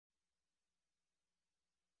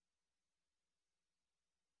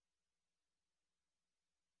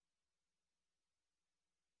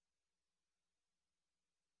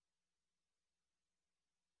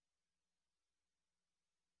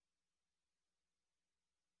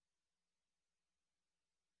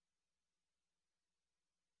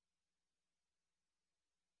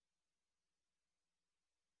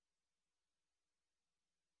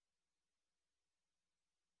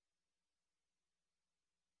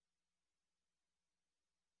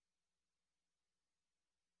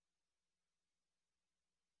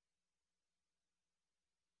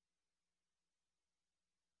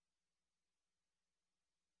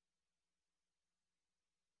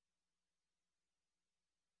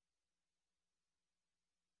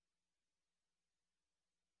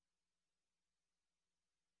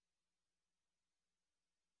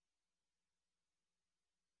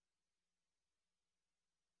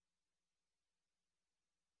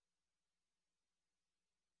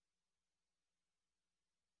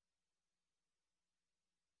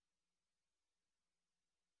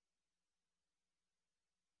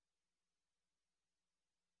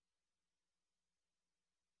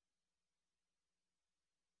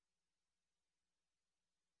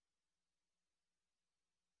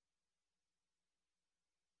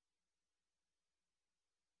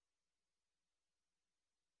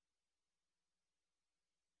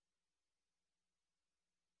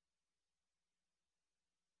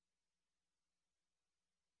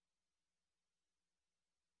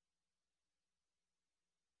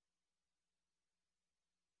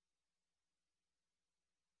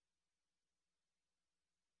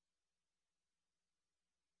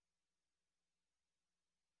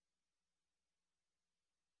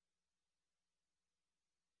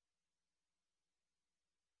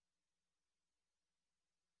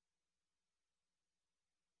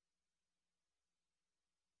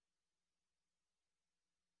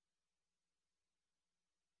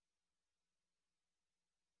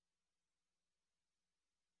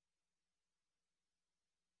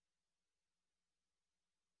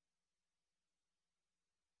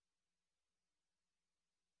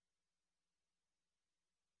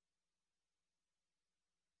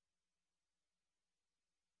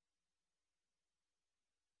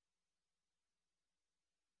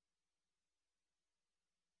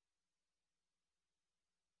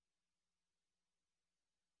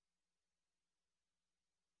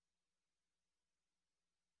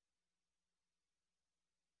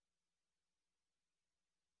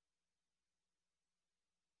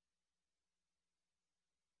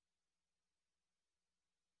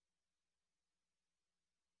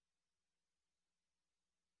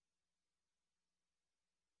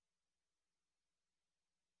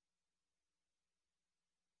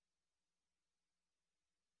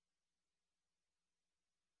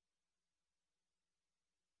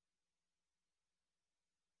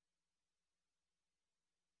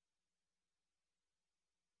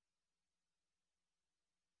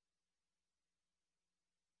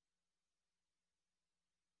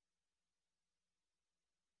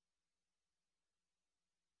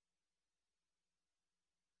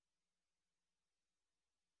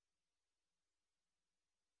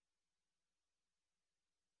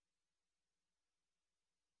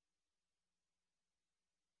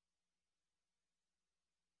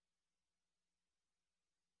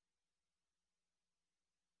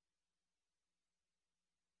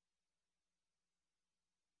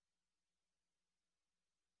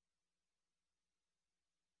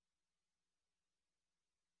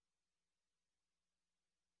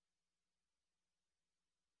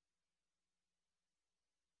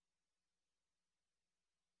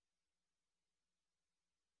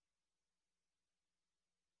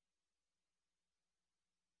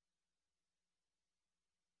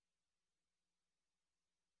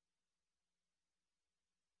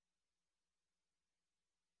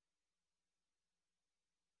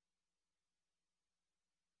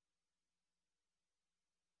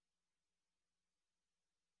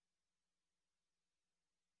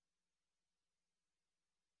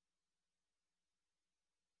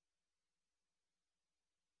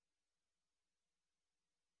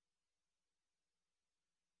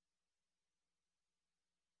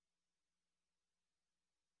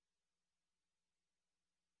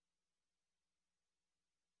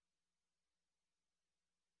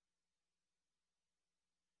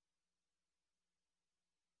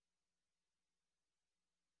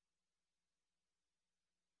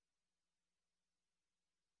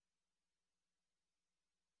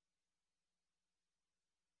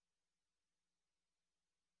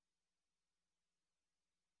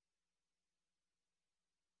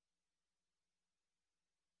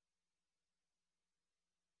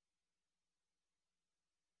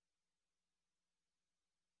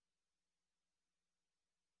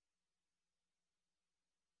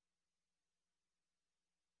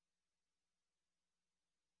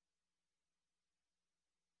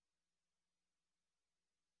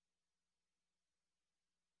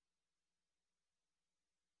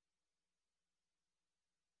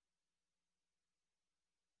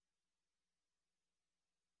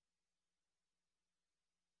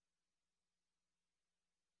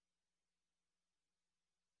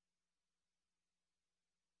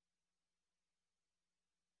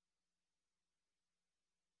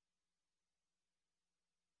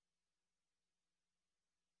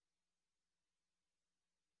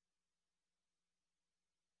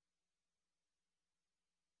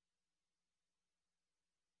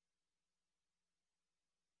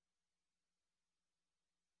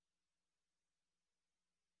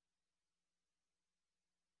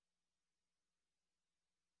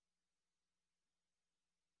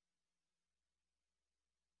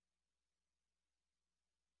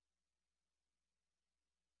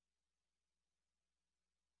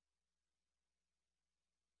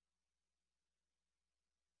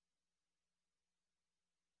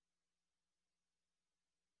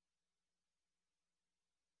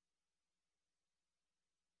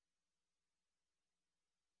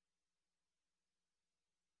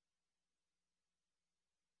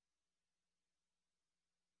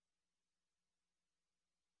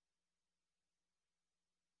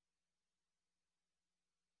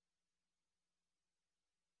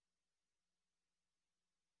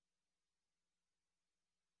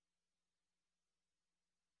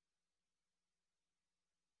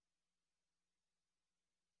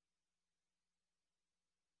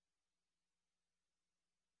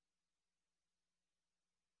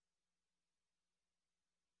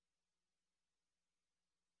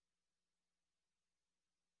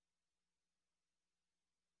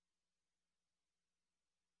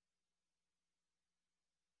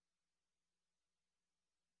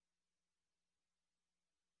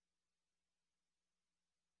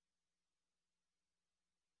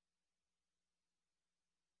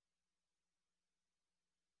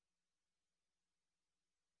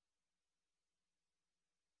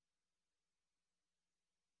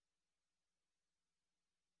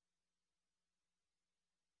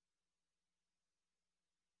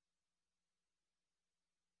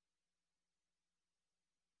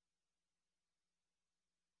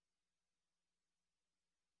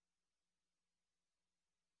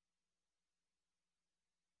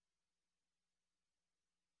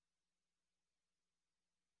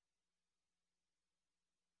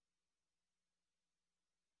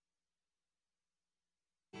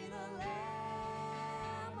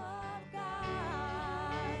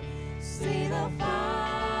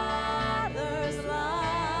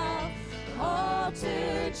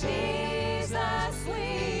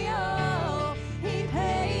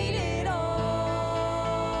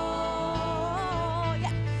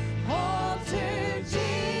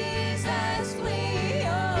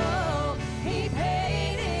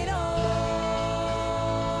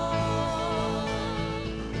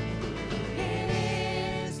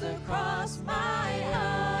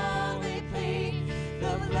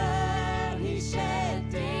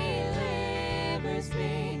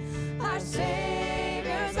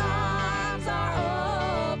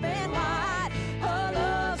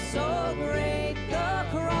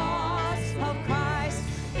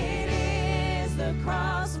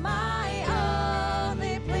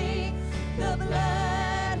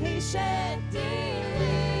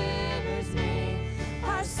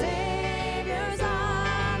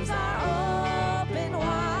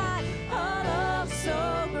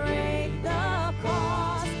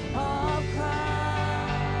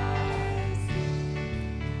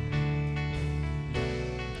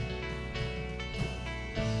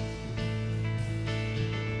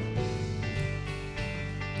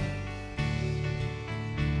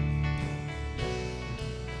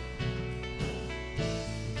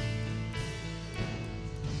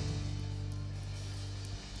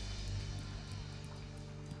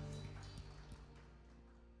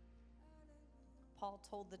Paul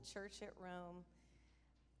told the church at Rome,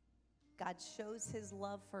 God shows his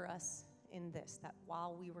love for us in this, that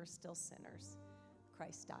while we were still sinners,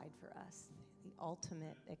 Christ died for us. The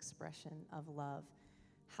ultimate expression of love.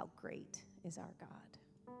 How great is our God.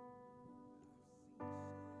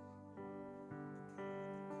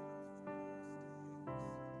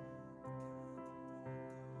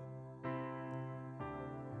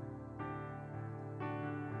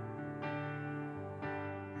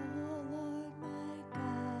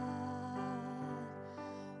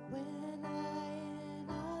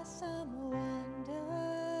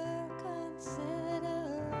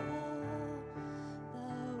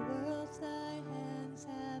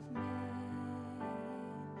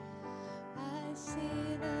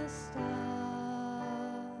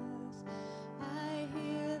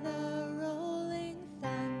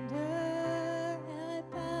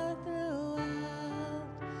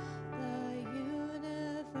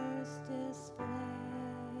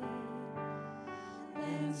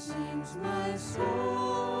 Sings my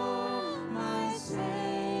soul, my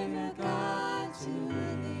Savior God, to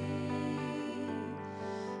thee.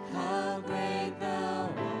 How great thou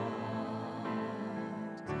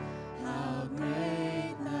art, how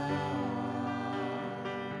great thou art.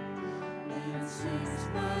 Then sings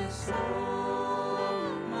my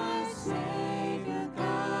soul, my Savior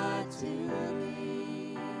God, to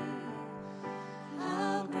thee.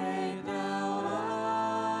 How great thou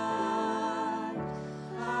art,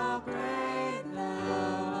 how great thou art.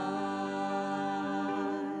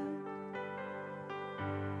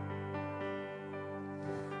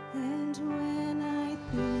 And when I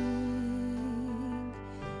think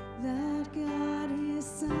that God his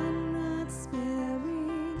Son not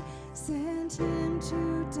sparing sent him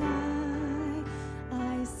to die,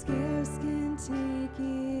 I scarce can take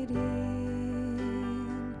it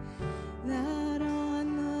in that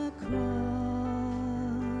on the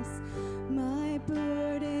cross my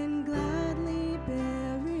burden gladly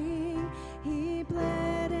bearing, he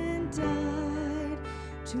bled and died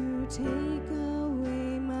to take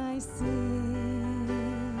away my sin.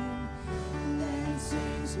 Then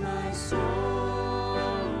sings my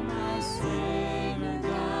soul, my Savior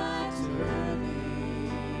God, to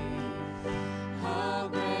thee. How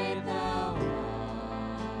great thou art,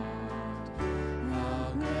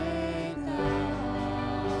 how great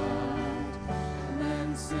thou art.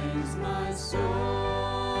 Then sings my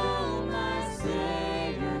soul, my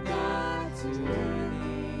Savior God, to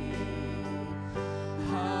thee.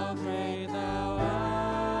 How great thou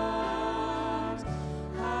art,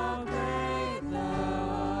 how great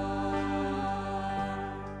thou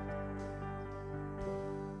art.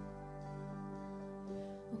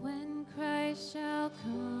 When Christ shall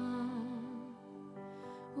come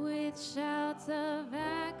with shouts of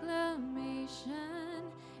acclamation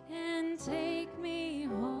and take me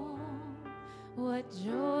home, what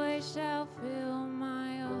joy shall fill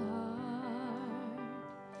my heart?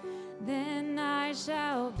 Then I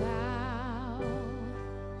shall bow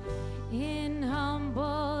in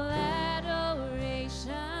humble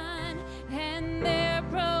adoration and there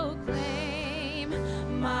proclaim,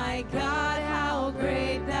 my God, how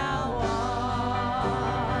great thou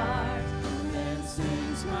art. Then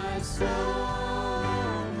sings my soul,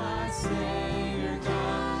 my Savior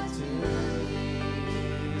God, to thee.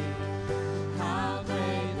 How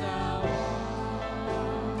great thou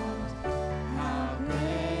art, how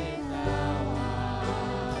great thou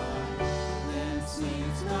art. Then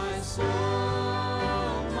sings my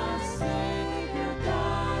soul, my Savior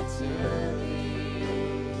God, to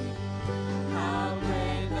thee. How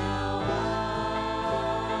great thou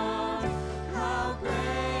art, how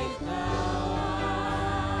great thou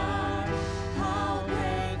art, how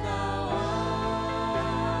great thou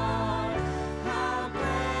art, how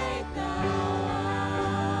great thou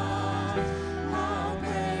art, how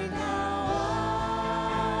great thou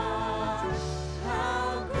art,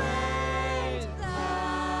 how great thou art.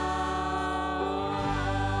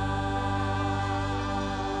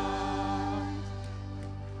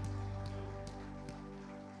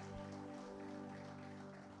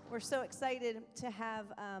 We're so excited to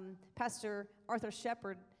have Pastor Arthur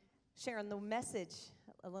Shepard sharing the message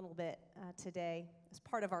a little bit today as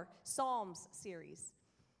part of our Psalms series.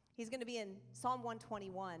 He's going to be in Psalm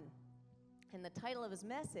 121. And the title of his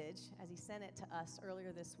message, as he sent it to us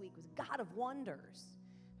earlier this week, was God of Wonders.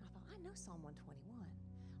 And I thought, I know Psalm 121. I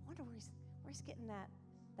wonder where he's getting that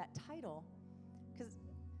title. Because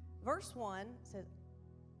verse 1 says,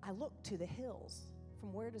 I look to the hills.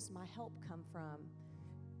 From where does my help come from?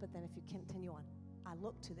 But then if you continue on, I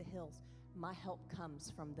look to the hills. My help comes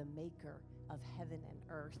from the maker of heaven and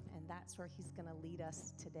earth. And that's where he's going to lead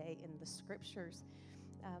us today in the scriptures.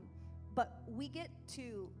 But we get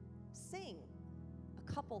to sing a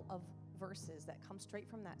couple of verses that come straight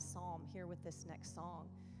from that psalm here with this next song.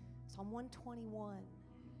 Psalm 121.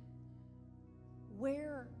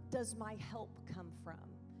 Where does my help come from?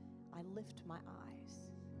 I lift my eyes.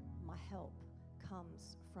 My help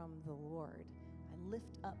comes from the Lord. I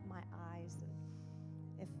lift up my eyes.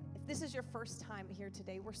 And if this is your first time here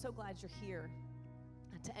today, we're so glad you're here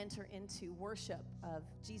to enter into worship of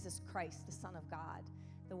Jesus Christ, the Son of God,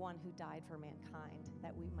 the one who died for mankind,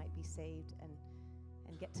 that we might be saved and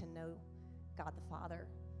get to know God the Father.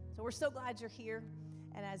 So we're so glad you're here.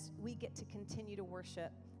 And as we get to continue to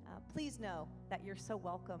worship, please know that you're so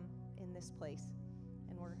welcome in this place.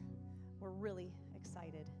 And we're really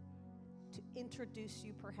excited to introduce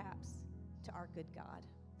you perhaps to our good God,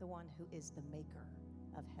 the one who is the maker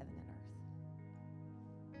of heaven and earth.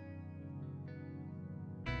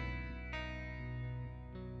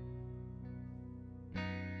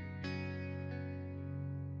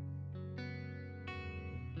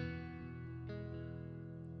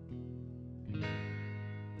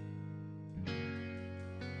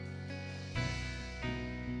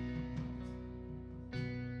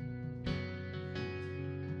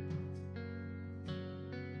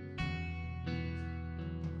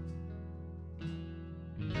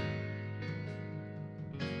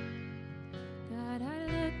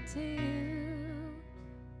 To you,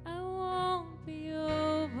 I won't be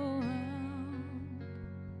overwhelmed.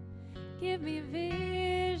 Give me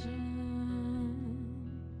vision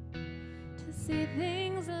to see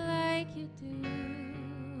things like you do.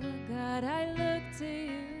 God, I look to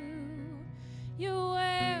you. You're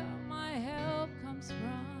where my help comes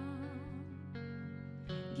from.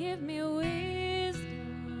 Give me wisdom.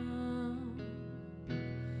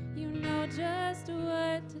 You know just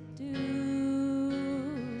what to do.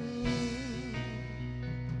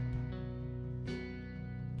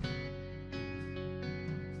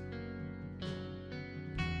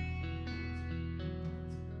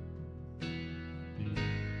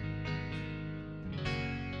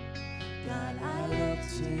 God, I look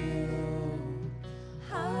to you.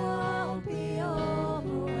 I won't be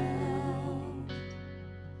overwhelmed.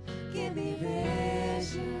 Give me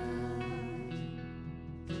vision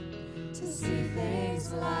to see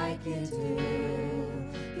things like you do.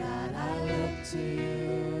 God, I look to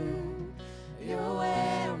you. You're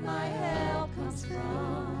where my help comes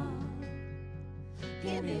from.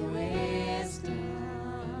 Give me wisdom.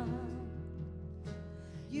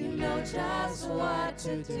 You know just what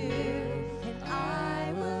to do, and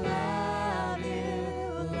I will love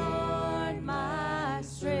you, Lord, my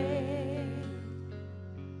strength.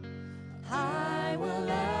 I will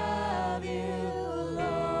love you,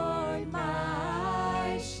 Lord,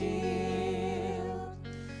 my shield.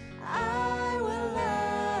 I will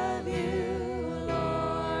love you,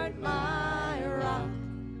 Lord, my rock.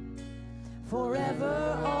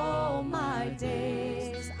 Forever all my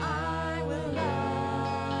days I will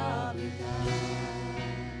love you, God.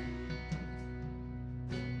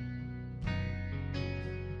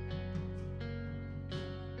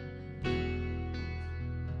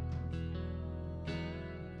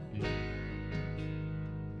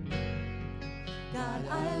 God,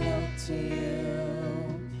 I look to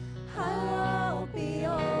you. I won't be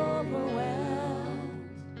overwhelmed.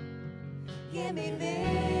 Give me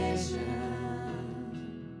vision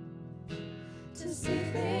to see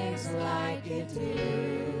things like you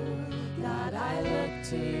do. God, I look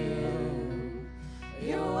to you.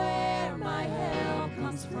 You're where my help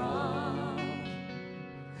comes from.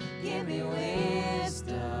 Give me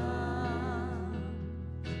wisdom.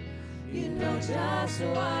 You know just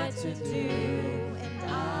what to do, and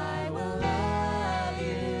I will love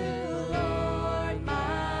you, Lord,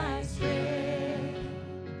 my strength.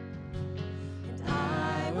 And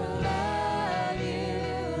I will love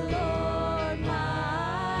you, Lord,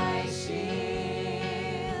 my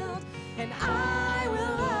shield. And I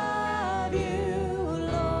will love you,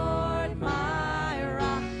 Lord, my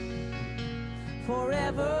rock.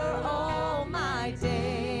 Forever all my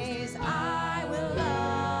days I will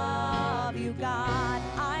love you, God.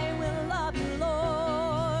 I will love you,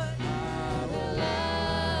 Lord. I will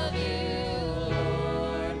love you,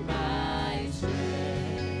 Lord, my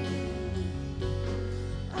strength.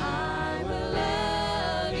 I will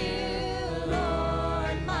love you,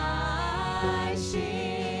 Lord, my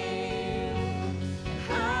shield.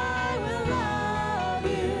 I will love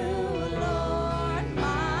you, Lord,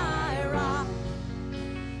 my rock.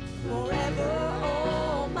 Forever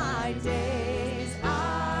all my days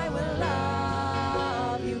I will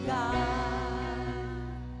love you, God.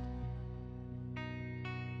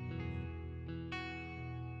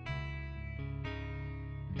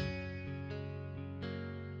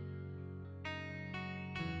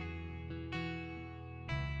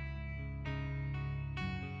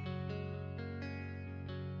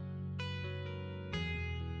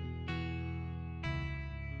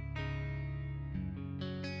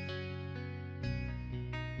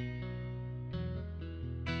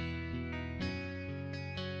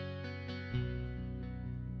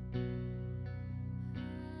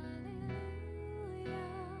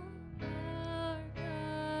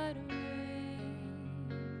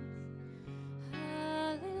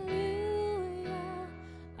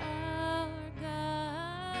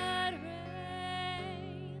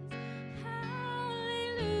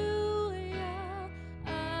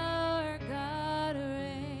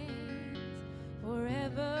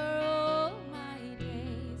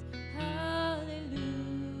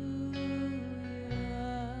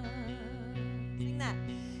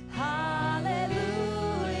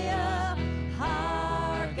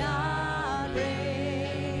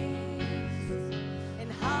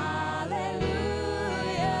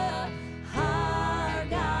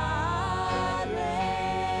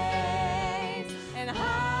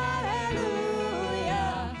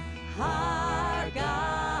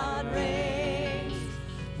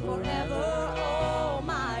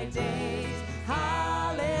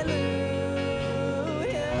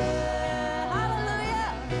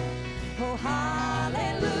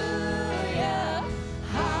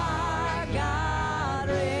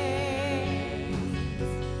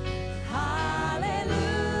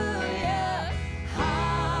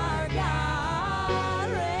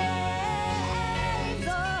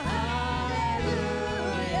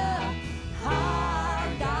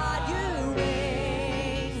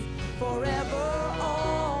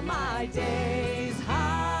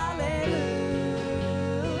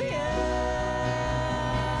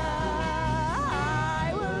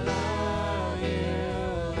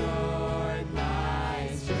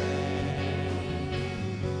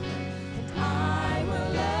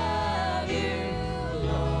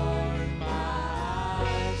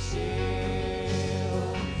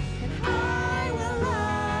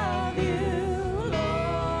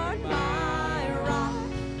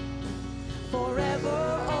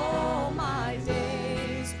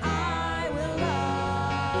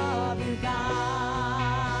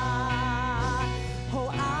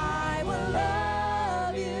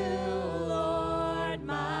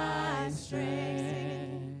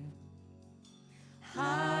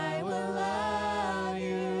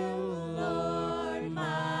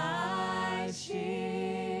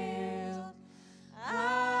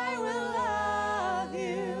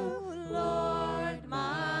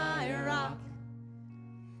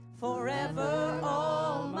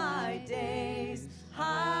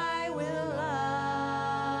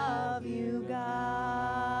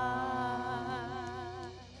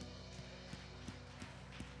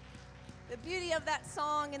 beauty of that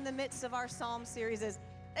song in the midst of our psalm series is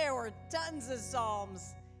there were tons of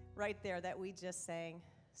psalms right there that we just sang.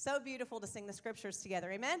 So beautiful to sing the scriptures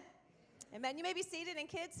together. Amen? Amen. You may be seated, and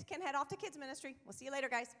kids can head off to kids ministry. We'll see you later,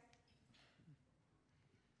 guys.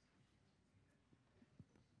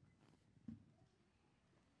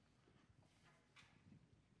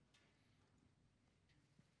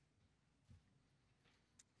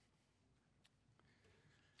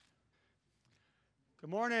 Good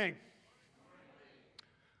morning.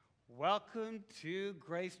 Welcome to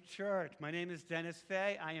Grace Church. My name is Dennis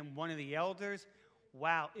Fay. I am one of the elders.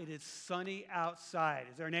 Wow, it is sunny outside.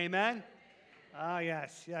 Is there an amen? Ah,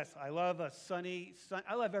 yes. I love a sunny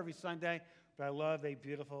I love every Sunday, but I love a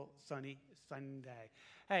beautiful sunny Sunday.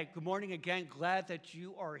 Hey, good morning again. Glad that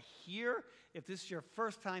you are here. If this is your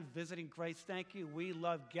first time visiting Grace, thank you. We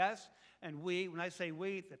love guests. And when I say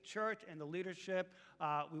we, the church and the leadership,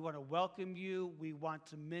 we want to welcome you. We want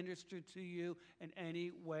to minister to you in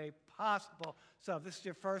any way possible. So if this is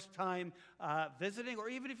your first time visiting, or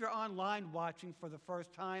even if you're online watching for the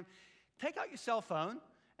first time, take out your cell phone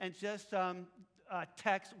and just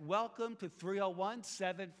text welcome to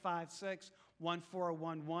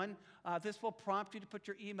 301-756-1411. This will prompt you to put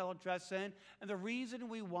your email address in. And the reason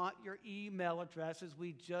we want your email address is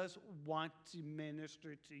we just want to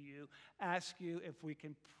minister to you, ask you if we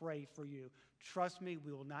can pray for you. Trust me,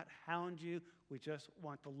 we will not hound you. We just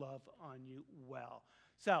want to love on you well.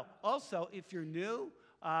 So also, if you're new,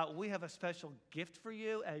 we have a special gift for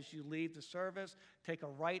you as you leave the service. Take a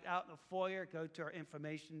right out in the foyer, go to our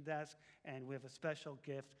information desk, and we have a special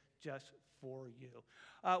gift just for you.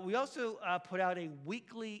 We also put out a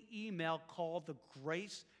weekly email called the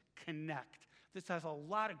Grace Connect. This has a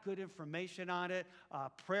lot of good information on it,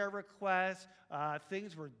 prayer requests,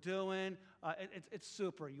 things we're doing. It's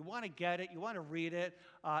super. You want to get it. You want to read it.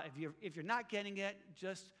 If you're not getting it,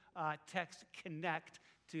 just text CONNECT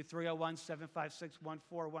to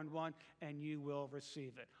 301-756-1411, and you will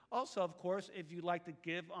receive it. Also, of course, if you'd like to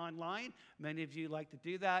give online, many of you like to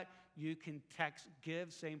do that, you can text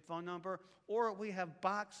GIVE, same phone number, or we have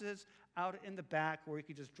boxes out in the back where you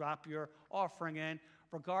can just drop your offering in.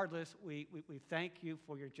 Regardless, we thank you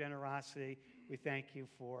for your generosity. We thank you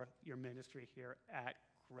for your ministry here at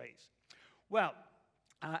Grace. Well,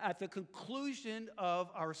 at the conclusion of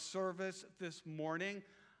our service this morning,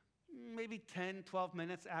 maybe 10, 12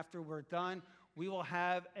 minutes after we're done, we will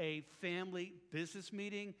have a family business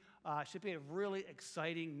meeting. Should be a really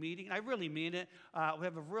exciting meeting. And I really mean it. We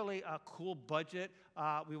have a really cool budget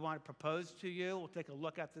we want to propose to you. We'll take a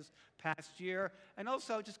look at this past year. And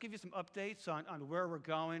also just give you some updates on where we're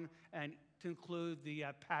going, and to include the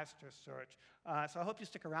pastor search. So I hope you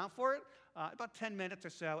stick around for it, about 10 minutes or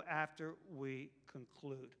so after we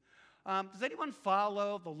conclude. Does anyone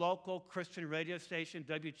follow the local Christian radio station,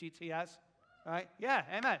 WGTS? All right? Yeah,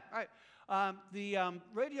 amen. All right. The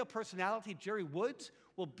radio personality, Jerry Woods,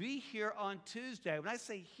 will be here on Tuesday. When I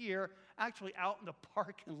say here, actually out in the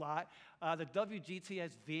parking lot. The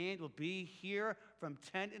WGTS van will be here from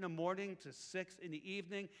 10 in the morning to 6 in the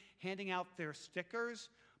evening, handing out their stickers.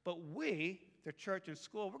 But we, the church and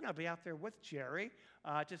school, we're going to be out there with Jerry,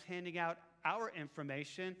 just handing out our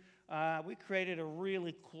information. We created a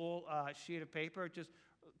really cool sheet of paper, just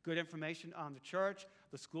good information on the church.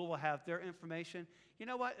 The school will have their information. You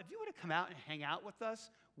know what? If you want to come out and hang out with us,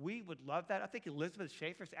 we would love that. I think Elizabeth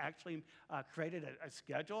Schaefer's actually created a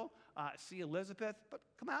schedule. See Elizabeth, but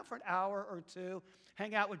come out for an hour or two,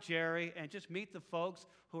 hang out with Jerry, and just meet the folks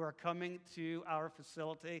who are coming to our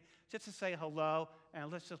facility just to say hello,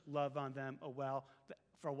 and let's just love on them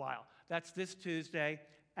for a while. That's this Tuesday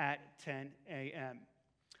at 10 a.m.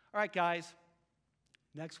 All right, guys,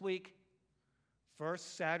 next week,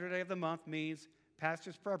 first Saturday of the month means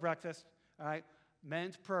Pastor's Prayer Breakfast, all right?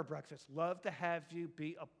 Men's Prayer Breakfast. Love to have you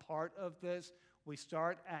be a part of this. We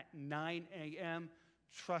start at 9 a.m.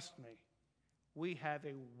 Trust me, we have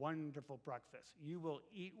a wonderful breakfast. You will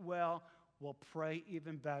eat well. We'll pray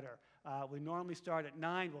even better. We normally start at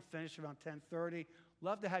 9. We'll finish around 10:30.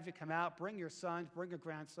 Love to have you come out. Bring your sons. Bring your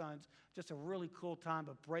grandsons. Just a really cool time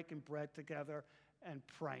of breaking bread together and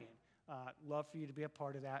praying. Love for you to be a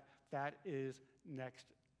part of that. That is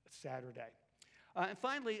next Saturday. And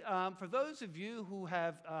finally, for those of you who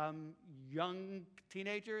have young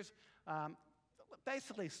teenagers,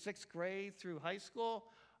 basically 6th grade through high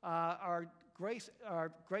school, our Grace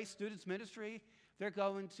Students Ministry, they're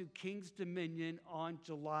going to King's Dominion on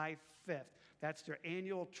July 5th. That's their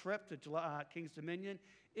annual trip to King's Dominion.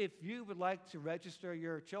 If you would like to register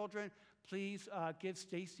your children, please give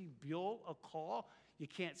Stacy Buell a call. You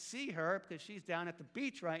can't see her because she's down at the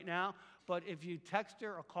beach right now, but if you text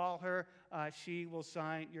her or call her, she will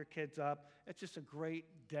sign your kids up. It's just a great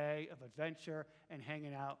day of adventure and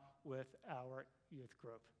hanging out with our youth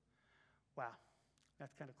group. Wow,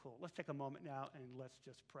 that's kind of cool. Let's take a moment now and let's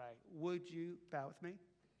just pray. Would you bow with me?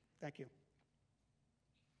 Thank you.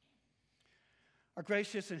 Our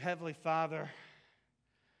gracious and heavenly Father,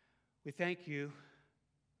 we thank you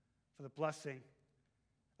for the blessing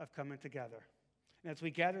of coming together. And as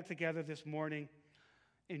we gather together this morning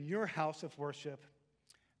in your house of worship,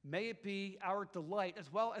 may it be our delight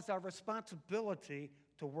as well as our responsibility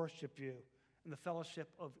to worship you in the fellowship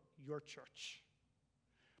of your church.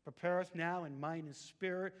 Prepare us now in mind and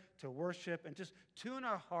spirit to worship, and just tune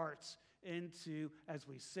our hearts into as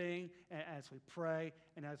we sing and as we pray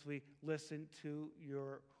and as we listen to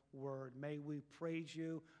your word. May we praise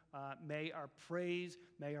you. May our praise,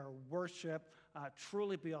 may our worship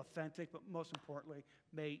truly be authentic, but most importantly,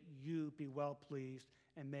 may you be well pleased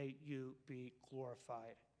and may you be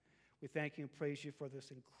glorified. We thank you and praise you for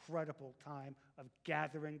this incredible time of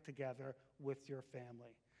gathering together with your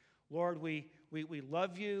family. Lord, we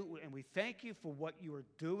love you, and we thank you for what you are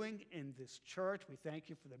doing in this church. We thank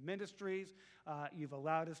you for the ministries you've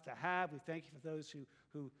allowed us to have. We thank you for those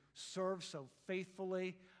who serve so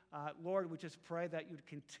faithfully. Lord, we just pray that you'd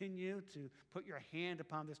continue to put your hand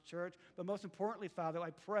upon this church. But most importantly, Father, I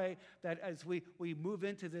pray that as we move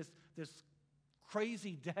into this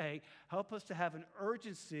crazy day, help us to have an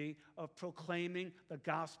urgency of proclaiming the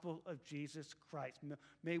gospel of Jesus Christ.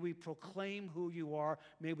 May we proclaim who you are.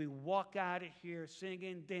 May we walk out of here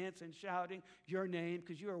singing, dancing, shouting your name,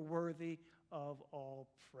 because you are worthy of all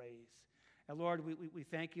praise. And Lord, we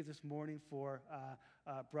thank you this morning for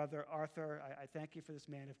Brother Arthur. I thank you for this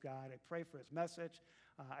man of God. I pray for his message.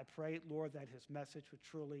 I pray, Lord, that his message would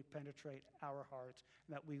truly penetrate our hearts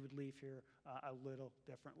and that we would leave here a little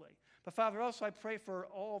differently. But Father, also I pray for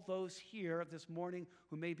all those here this morning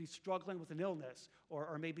who may be struggling with an illness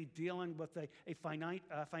or maybe dealing with a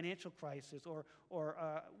financial crisis or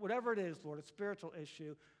whatever it is, Lord, a spiritual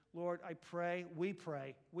issue. Lord, I pray, we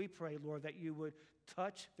pray, Lord, that you would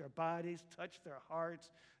touch their bodies, touch their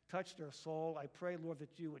hearts, touch their soul. I pray, Lord,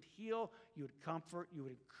 that you would heal, you would comfort, you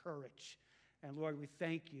would encourage. And Lord, we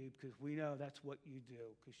thank you because we know that's what you do,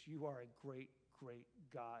 because you are a great, great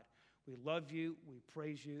God. We love you, we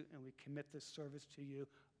praise you, and we commit this service to you.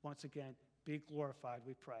 Once again, be glorified,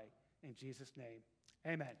 we pray. In Jesus' name,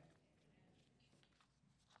 amen.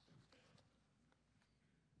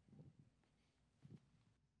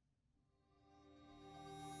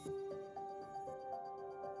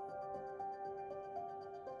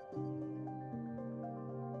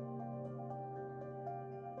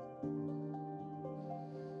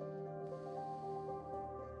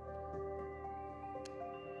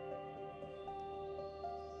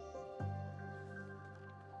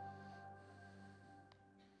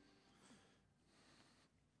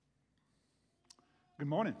 Good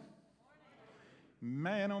morning.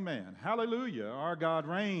 Man, oh man. Hallelujah. Our God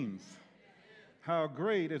reigns. How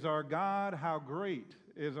great is our God. How great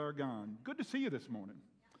is our God. Good to see you this morning.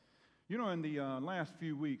 You know, in the last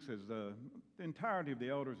few weeks, as the entirety of the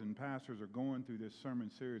elders and pastors are going through this sermon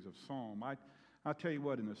series of Psalm, I tell you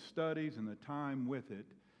what, in the studies and the time with it,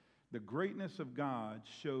 the greatness of God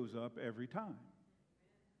shows up every time.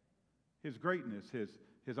 His greatness,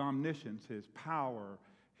 his omniscience, his power,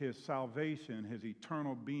 his salvation, his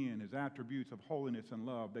eternal being, his attributes of holiness and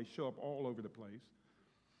love, they show up all over the place.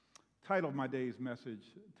 Title of my today's message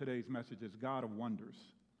is God of Wonders.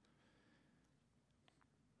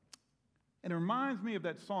 And it reminds me of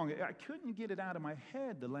that song. I couldn't get it out of my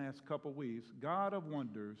head the last couple weeks. God of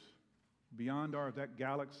Wonders, beyond that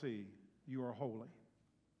galaxy, you are holy.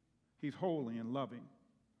 He's holy and loving.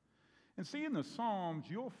 And see, in the Psalms,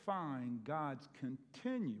 you'll find God's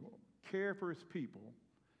continual care for his people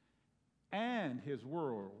and his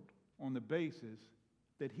world on the basis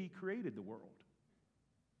that he created the world.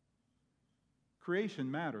 Creation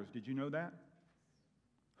matters. Did you know that?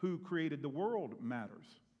 Who created the world matters.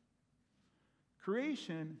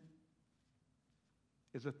 Creation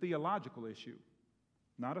is a theological issue,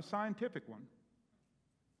 not a scientific one.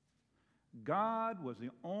 God was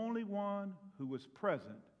the only one who was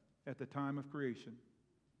present at the time of creation.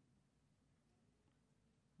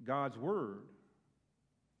 God's Word,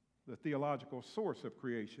 the theological source of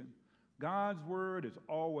creation. God's Word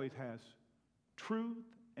always has truth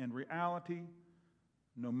and reality,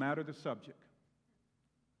 no matter the subject.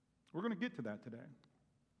 We're going to get to that today.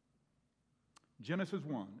 Genesis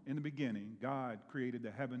 1, in the beginning, God created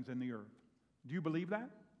the heavens and the earth. Do you believe that?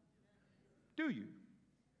 Do you?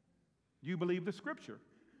 Do you believe the Scripture?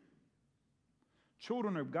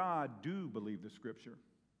 Children of God do believe the Scripture.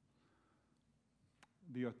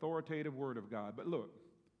 the authoritative Word of God. But look,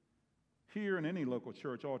 here in any local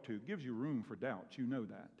church ought to, gives you room for doubts. You know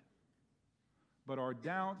that. But our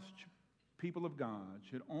doubts, people of God,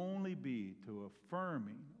 should only be to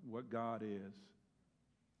affirming what God is,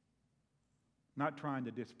 not trying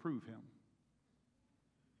to disprove Him.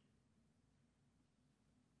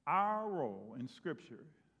 Our role in Scripture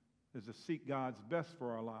is to seek God's best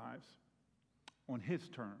for our lives on His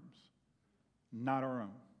terms, not our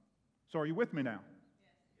own. So are you with me now?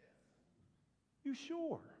 Yes. You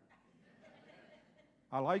sure?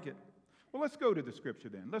 I like it. Well, let's go to the Scripture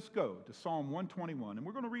then. Let's go to Psalm 121, and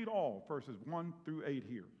we're going to read all verses 1 through 8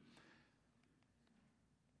 here.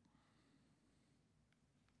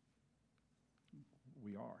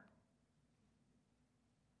 We are.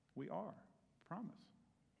 We are. Promise.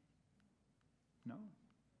 No.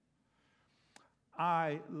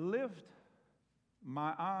 I lift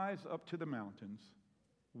my eyes up to the mountains.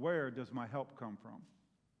 Where does my help come from?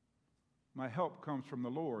 My help comes from the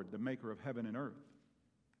Lord, the maker of heaven and earth.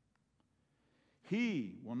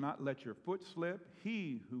 He will not let your foot slip.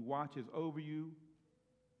 He who watches over you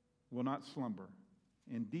will not slumber.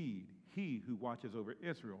 Indeed, he who watches over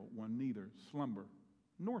Israel will neither slumber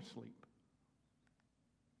nor sleep.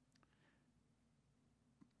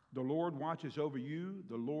 The Lord watches over you.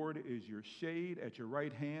 The Lord is your shade at your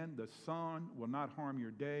right hand. The sun will not harm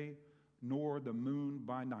your day, nor the moon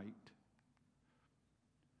by night.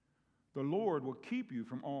 The Lord will keep you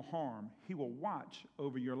from all harm. He will watch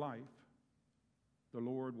over your life. The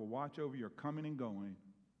Lord will watch over your coming and going,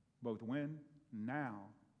 both when, now,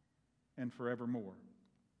 and forevermore.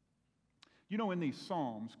 You know, in these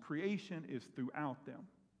Psalms, creation is throughout them.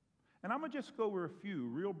 And I'm going to just go over a few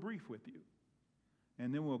real brief with you.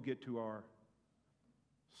 And then we'll get to our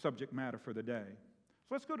subject matter for the day.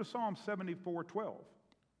 So let's go to Psalm 74:12.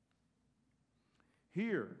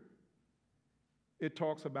 Here, it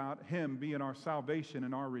talks about Him being our salvation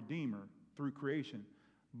and our Redeemer through creation.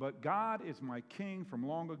 But God is my King from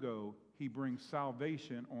long ago. He brings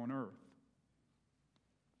salvation on earth.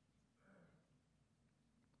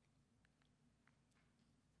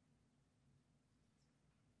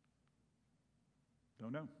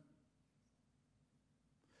 Don't know.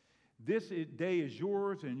 This day is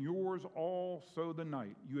yours, and yours also the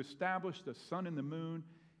night. You established the sun and the moon.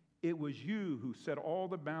 It was you who set all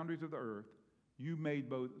the boundaries of the earth. You made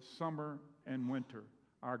both summer and winter.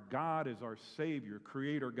 Our God is our Savior,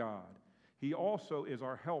 Creator God. He also is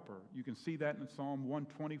our helper. You can see that in Psalm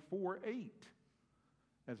 124:8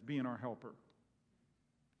 as being our helper.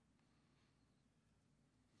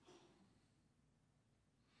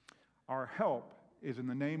 Our help is in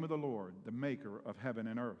the name of the Lord, the maker of heaven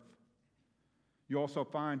and earth. You also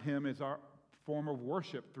find Him as our form of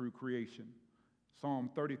worship through creation. Psalm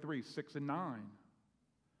 33:6 and 9.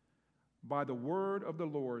 By the word of the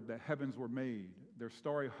Lord the heavens were made, their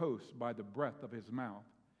starry hosts by the breath of His mouth.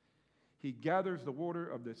 He gathers the water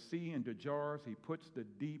of the sea into jars. He puts the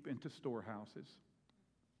deep into storehouses.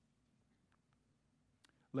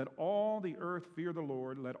 Let all the earth fear the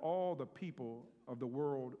Lord. Let all the people of the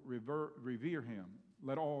world revere Him.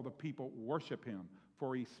 Let all the people worship Him.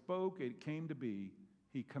 For He spoke, it came to be.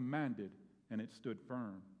 He commanded, and it stood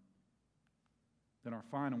firm. Then our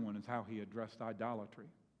final one is how He addressed idolatry.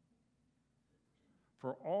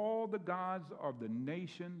 For all the gods of the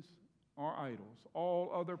nations are idols.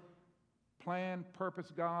 All other planned,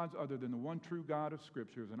 purpose gods other than the one true God of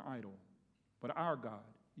Scripture is an idol. But our God,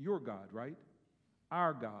 your God, right?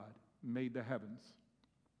 Our God made the heavens.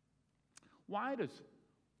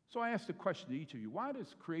 So I ask the question to each of you, why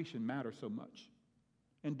does creation matter so much?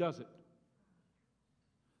 And does it?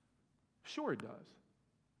 Sure it does.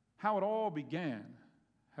 How it all began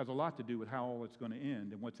has a lot to do with how all it's going to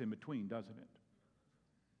end and what's in between, doesn't it?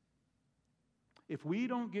 If we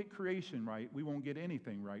don't get creation right, we won't get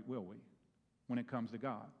anything right, will we? When it comes to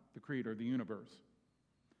God, the creator of the universe.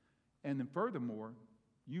 And then furthermore,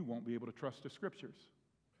 you won't be able to trust the Scriptures.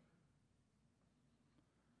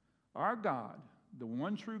 Our God, the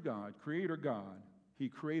one true God, creator God, He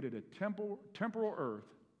created a temporal earth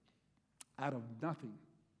out of nothing.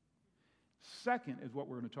 Second is what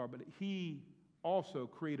we're going to talk about. He also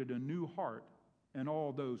created a new heart in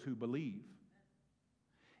all those who believe.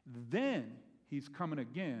 Then He's coming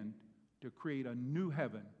again to create a new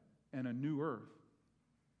heaven and a new earth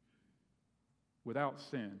without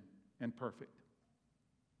sin and perfect.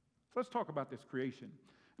 So let's talk about this creation.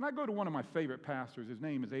 And I go to one of my favorite pastors. His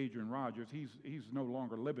name is Adrian Rogers. He's no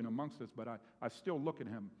longer living amongst us, but I still look at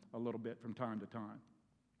him a little bit from time to time.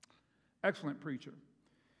 Excellent preacher.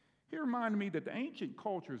 He reminded me that the ancient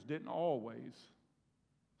cultures didn't always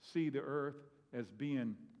see the earth as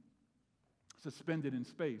being suspended in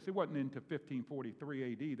space. It wasn't into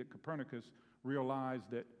 1543 AD that Copernicus realized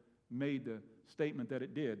that, made the statement that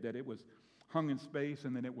it did, that it was hung in space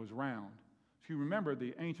and then it was round. If you remember,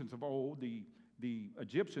 the ancients of old, the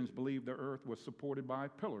Egyptians believed the earth was supported by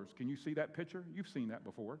pillars. Can you see that picture? You've seen that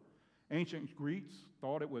before. Ancient Greeks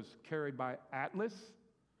thought it was carried by Atlas.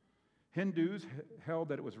 Hindus held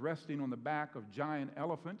that it was resting on the back of giant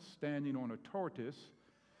elephants, standing on a tortoise,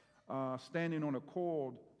 standing on a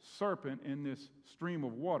coiled serpent in this stream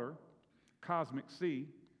of water, cosmic sea.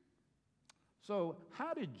 So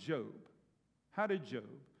how did Job,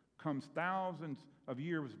 comes thousands of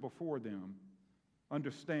years before them,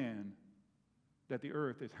 understand that the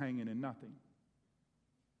earth is hanging in nothing?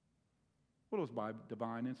 Well, it was by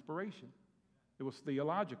divine inspiration. It was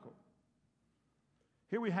theological.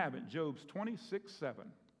 Here we have it, Job's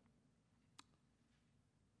 26:7.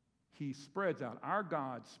 He spreads out, our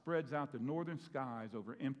God spreads out the northern skies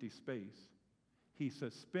over empty space. He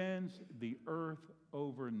suspends the earth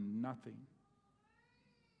over nothing.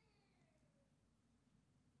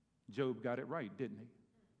 Job got it right, didn't he?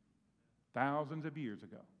 Thousands of years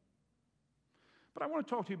ago. But I want to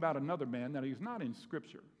talk to you about another man that he's not in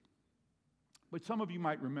Scripture. But some of you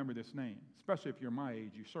might remember this name, especially if you're my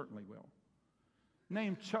age, you certainly will.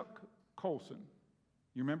 Named Chuck Colson.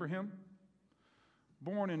 You remember him?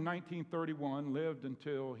 Born in 1931, lived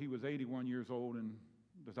until he was 81 years old and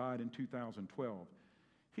died in 2012.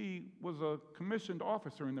 He was a commissioned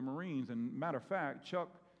officer in the Marines, and matter of fact, Chuck,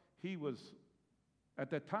 he was, at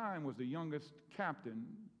that time, was the youngest captain,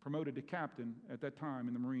 promoted to captain at that time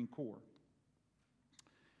in the Marine Corps.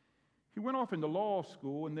 He went off into law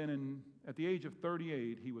school, and then at the age of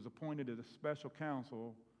 38, he was appointed as a special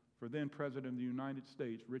counsel for then President of the United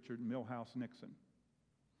States, Richard Milhouse Nixon.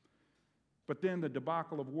 But then the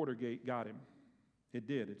debacle of Watergate got him. It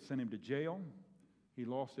did. It sent him to jail. He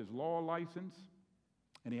lost his law license,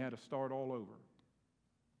 and he had to start all over.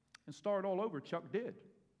 And start all over, Chuck did.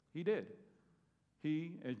 He did.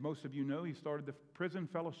 He, as most of you know, he started the Prison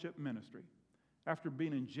Fellowship Ministry. After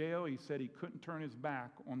being in jail, he said he couldn't turn his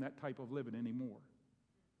back on that type of living anymore.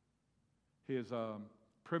 His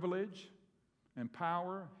privilege and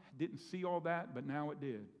power didn't see all that, but now it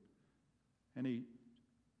did. And he,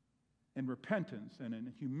 in repentance and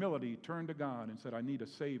in humility, turned to God and said, I need a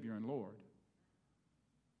Savior and Lord.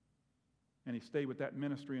 And he stayed with that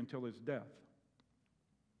ministry until his death.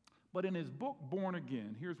 But in his book, Born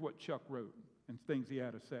Again, here's what Chuck wrote and things he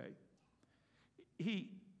had to say. He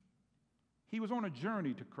was on a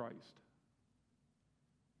journey to Christ.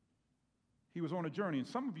 He was on a journey, and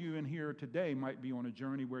some of you in here today might be on a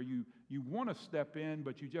journey where you want to step in,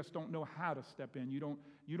 but you just don't know how to step in. You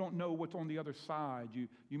don't know what's on the other side.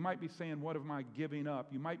 You might be saying, what am I giving up?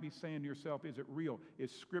 You might be saying to yourself, is it real?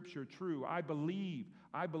 Is Scripture true? I believe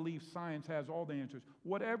science has all the answers.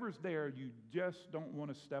 Whatever's there, you just don't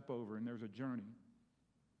want to step over, and there's a journey.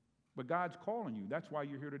 But God's calling you. That's why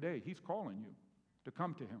you're here today. He's calling you to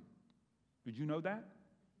come to Him. Did you know that?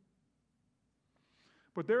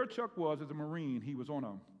 But there Chuck was as a Marine. He was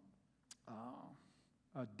on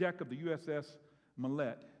a deck of the USS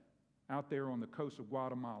Millet out there on the coast of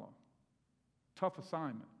Guatemala. Tough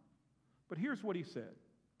assignment. But here's what he said.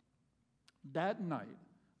 That night,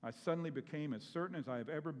 I suddenly became as certain as I have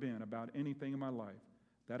ever been about anything in my life,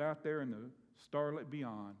 that out there in the starlit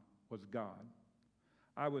beyond was God.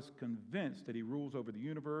 I was convinced that He rules over the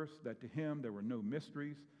universe, that to Him there were no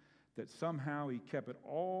mysteries, that somehow He kept it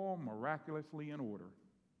all miraculously in order.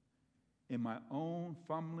 In my own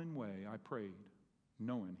fumbling way, I prayed,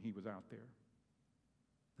 knowing He was out there.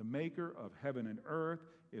 The maker of heaven and earth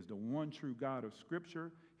is the one true God of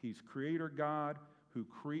Scripture. He's Creator God who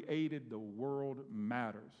created the world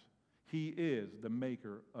matters. He is the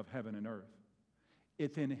maker of heaven and earth.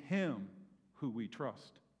 It's in Him who we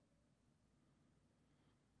trust.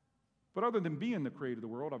 But other than being the creator of the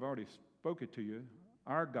world, I've already spoken to you,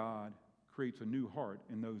 our God creates a new heart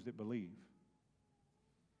in those that believe.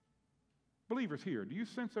 Believers here, do you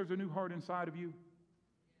sense there's a new heart inside of you?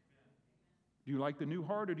 Do you like the new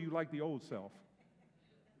heart or do you like the old self?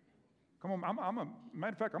 Come on,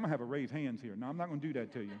 matter of fact, I'm going to have a raise hands here. No, I'm not going to do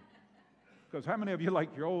that to you. Because how many of you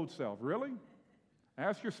like your old self? Really?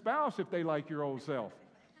 Ask your spouse if they like your old self.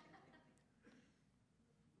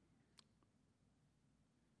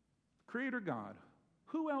 Creator God,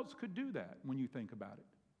 who else could do that when you think about it?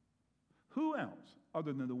 Who else,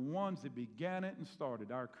 other than the ones that began it and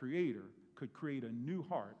started, our Creator, could create a new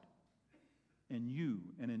heart in you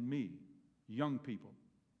and in me, young people,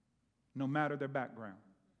 no matter their background?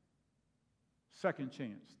 Second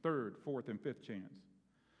chance, third, fourth, and fifth chance.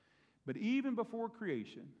 But even before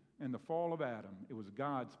creation and the fall of Adam, it was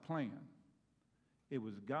God's plan It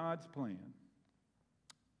was God's plan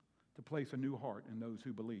to place a new heart in those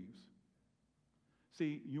who believes.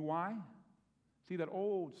 See, why? See, that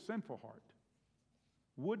old sinful heart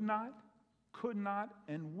would not, could not,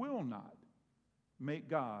 and will not make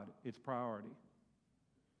God its priority.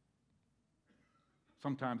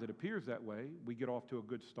 Sometimes it appears that way. We get off to a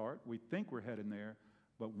good start. We think we're heading there.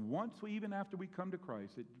 But even after we come to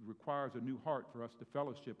Christ, it requires a new heart for us to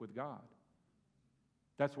fellowship with God.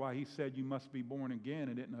 That's why he said you must be born again,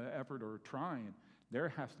 and in an effort or trying, there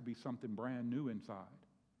has to be something brand new inside.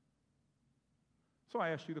 So I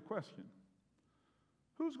ask you the question,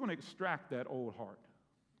 who's going to extract that old heart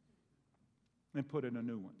and put in a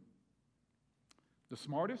new one? The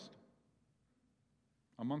smartest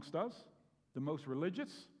amongst us? The most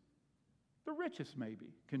religious? The richest maybe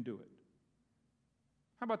can do it.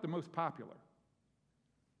 How about the most popular?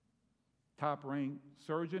 Top-ranked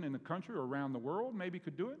surgeon in the country or around the world maybe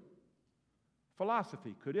could do it.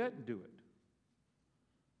 Philosophy, could it do it?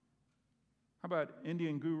 How about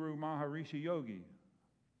Indian guru Maharishi Yogi?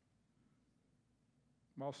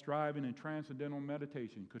 While striving in transcendental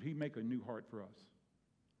meditation, could he make a new heart for us?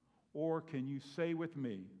 Or can you say with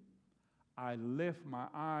me, I lift my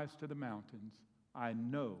eyes to the mountains, I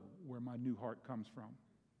know where my new heart comes from.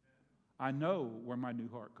 I know where my new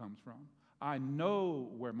heart comes from. I know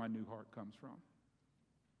where my new heart comes from.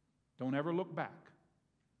 Don't ever look back.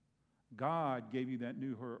 God gave you that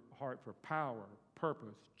new heart for power,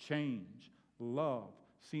 purpose, change, love,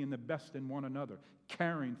 seeing the best in one another,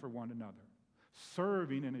 caring for one another,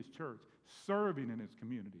 serving in his church, serving in his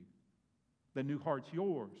community. The new heart's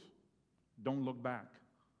yours. Don't look back.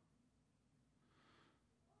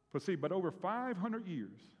 But over 500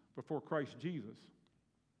 years before Christ Jesus,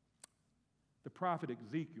 the prophet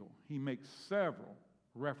Ezekiel, he makes several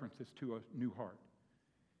references to a new heart.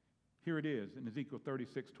 Here it is in Ezekiel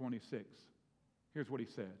 36:26. Here's what he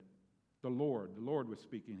said. The Lord was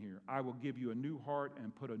speaking here. I will give you a new heart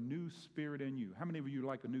and put a new spirit in you. How many of you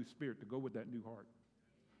like a new spirit to go with that new heart?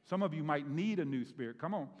 Some of you might need a new spirit.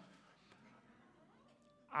 Come on.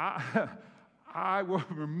 I will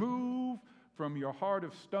remove from your heart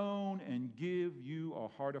of stone and give you a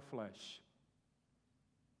heart of flesh.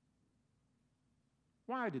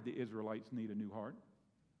 Why did the Israelites need a new heart?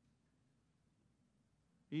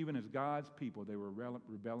 Even as God's people, they were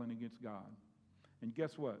rebelling against God. And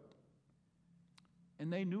guess what?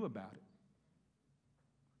 And they knew about it.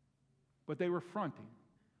 But they were fronting.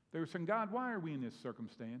 They were saying, God, why are we in this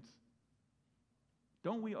circumstance?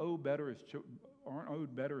 Don't we aren't owed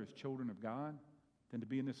better as children of God than to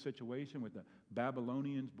be in this situation with the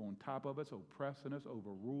Babylonians on top of us, oppressing us,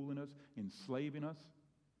 overruling us, enslaving us?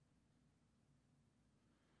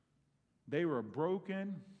 They were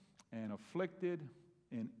broken and afflicted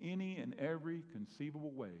in any and every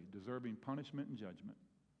conceivable way, deserving punishment and judgment.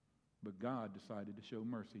 But God decided to show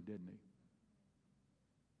mercy, didn't he?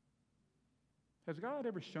 Has God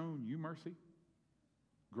ever shown you mercy?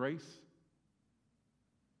 Grace?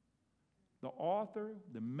 The author,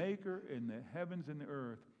 the maker in the heavens and the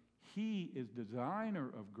earth, he is designer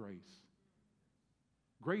of grace.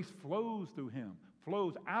 Grace flows through him,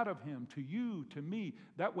 flows out of him to you, to me.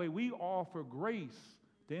 That way we offer grace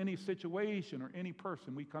to any situation or any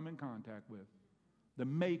person we come in contact with. The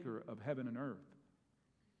maker of heaven and earth.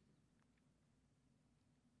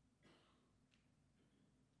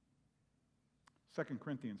 2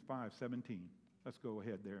 Corinthians 5:17. Let's go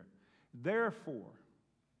ahead there. Therefore,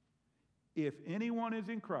 if anyone is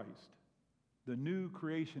in Christ, the new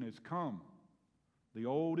creation has come. The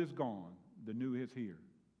old is gone. The new is here.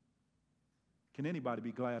 Can anybody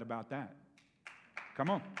be glad about that? Come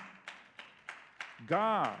on.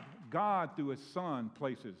 God through his Son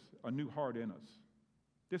places a new heart in us.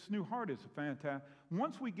 This new heart is fantastic.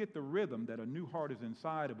 Once we get the rhythm that a new heart is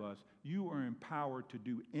inside of us, you are empowered to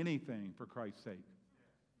do anything for Christ's sake.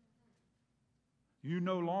 You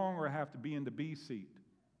no longer have to be in the B seat.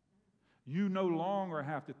 You no longer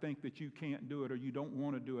have to think that you can't do it or you don't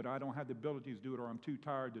want to do it. I don't have the abilities to do it or I'm too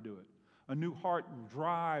tired to do it. A new heart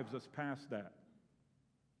drives us past that.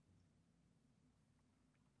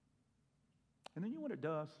 And then you know what it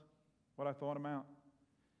does? What I thought about?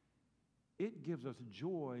 It gives us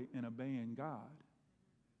joy in obeying God.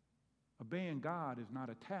 Obeying God is not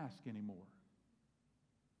a task anymore.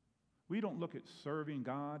 We don't look at serving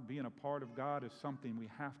God, being a part of God, as something we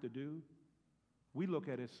have to do. We look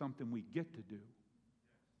at it as something we get to do.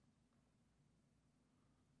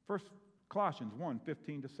 First Colossians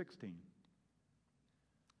 1:15-16.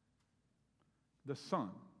 The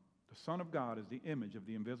Son of God is the image of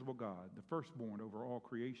the invisible God, the firstborn over all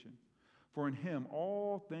creation. For in him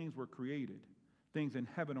all things were created, things in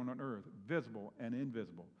heaven and on earth, visible and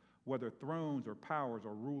invisible, whether thrones or powers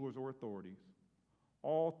or rulers or authorities.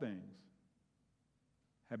 All things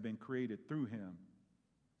have been created through him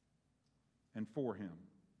and for him.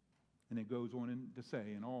 And it goes on to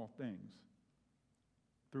say, in all things,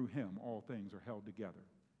 through him, all things are held together.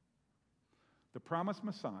 The promised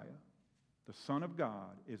Messiah, the Son of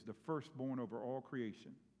God, is the firstborn over all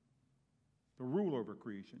creation, the ruler over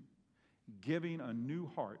creation, giving a new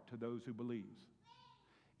heart to those who believes.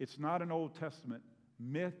 It's not an Old Testament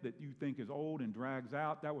myth that you think is old and drags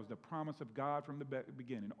out. That was the promise of God from the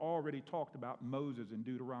beginning. Already talked about Moses in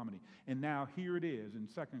Deuteronomy. And now here it is in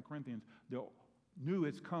 2 Corinthians. The new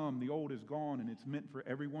has come, the old is gone, and it's meant for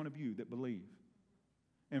every one of you that believe.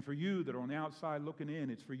 And for you that are on the outside looking in,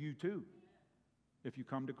 it's for you too, if you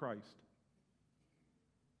come to Christ.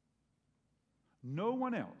 No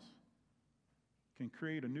one else can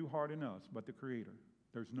create a new heart in us but the Creator.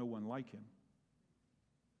 There's no one like him.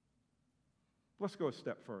 Let's go a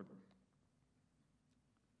step further.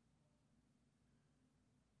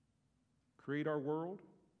 Create our world,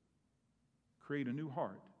 create a new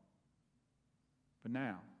heart, but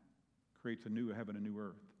now creates a new heaven, a new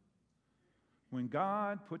earth. When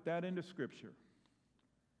God put that into Scripture,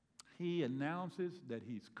 he announces that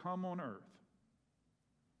he's come on earth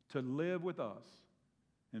to live with us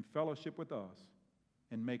and fellowship with us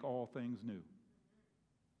and make all things new.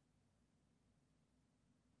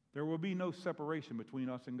 There will be no separation between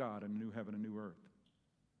us and God in a new heaven and new earth.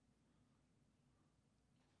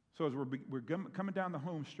 So as we're coming down the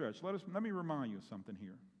home stretch, let me remind you of something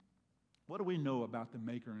here. What do we know about the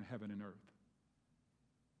Maker in heaven and earth,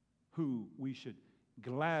 who we should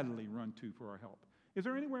gladly run to for our help? Is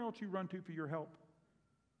there anywhere else you run to for your help?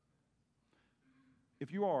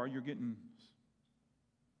 If you are, you're getting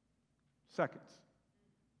seconds.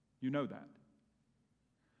 You know that.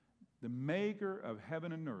 The Maker of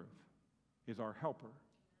heaven and earth is our helper.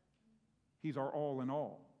 He's our all in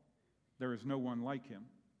all. There is no one like him.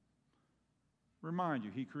 Remind you,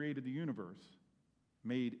 he created the universe,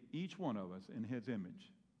 made each one of us in his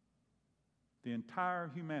image. The entire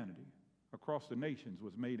humanity across the nations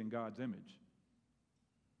was made in God's image.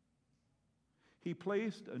 He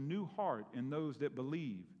placed a new heart in those that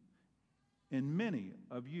believe, in many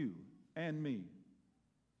of you and me,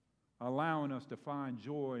 allowing us to find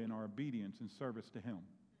joy in our obedience and service to him.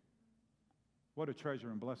 What a treasure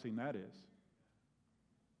and blessing that is.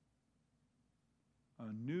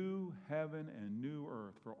 A new heaven and new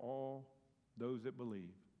earth for all those that believe.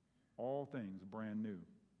 All things brand new.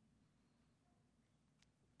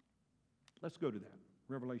 Let's go to that.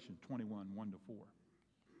 Revelation 21, 1 to 4.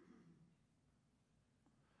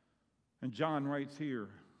 And John writes here,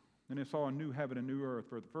 "And I saw a new heaven and new earth,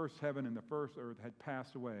 for the first heaven and the first earth had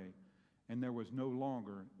passed away, and there was no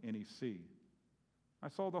longer any sea. I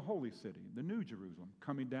saw the holy city, the new Jerusalem,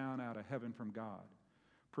 coming down out of heaven from God,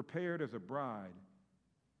 prepared as a bride,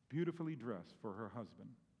 beautifully dressed for her husband.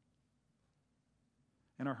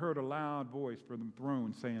 And I heard a loud voice from the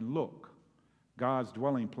throne saying, 'Look, God's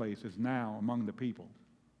dwelling place is now among the people,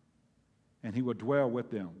 and he will dwell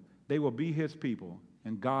with them. They will be his people,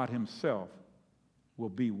 and God himself will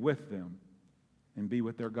be with them and be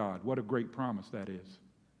with their God.'" What a great promise that is.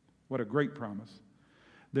 What a great promise.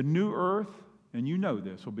 The new earth, and you know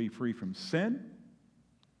this, will be free from sin,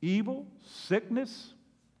 evil, sickness,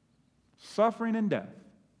 suffering, and death.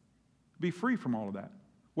 Be free from all of that.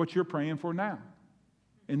 What you're praying for now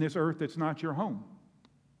in this earth that's not your home.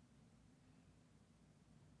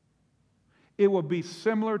 It will be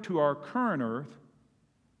similar to our current earth,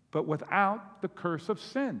 but without the curse of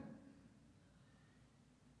sin.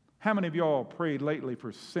 How many of y'all prayed lately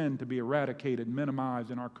for sin to be eradicated,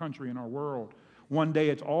 minimized in our country, in our world? One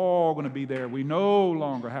day it's all going to be there. We no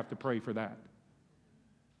longer have to pray for that.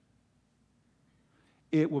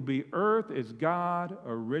 It will be earth as God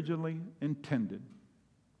originally intended.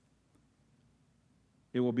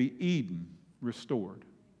 It will be Eden restored.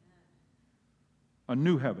 A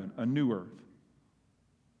new heaven, a new earth.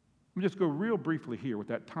 Let me just go real briefly here with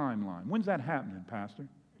that timeline. When's that happening, Pastor?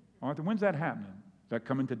 Arthur, when's that happening? Is that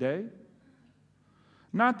coming today?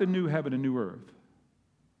 Not the new heaven and new earth.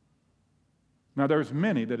 Now, there's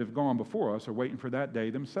many that have gone before us are waiting for that day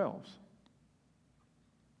themselves.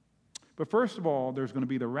 But first of all, there's going to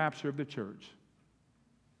be the rapture of the church.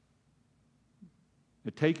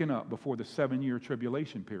 It's taken up before the 7-year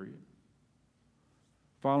tribulation period.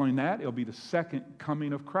 Following that, it'll be the second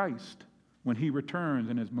coming of Christ when he returns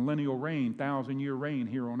in his millennial reign, 1,000-year reign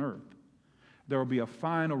here on earth. There will be a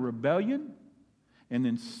final rebellion, and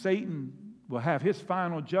then Satan will have his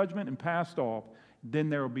final judgment and passed off. Then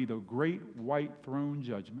there will be the great white throne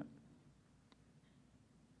judgment.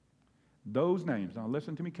 those names, now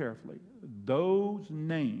listen to me carefully, those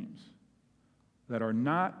names that are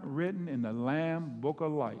not written in the Lamb Book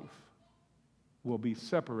of Life will be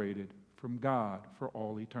separated from God for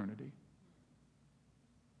all eternity.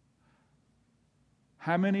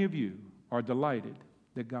 How many of you are delighted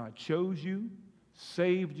that God chose you,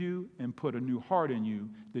 saved you, and put a new heart in you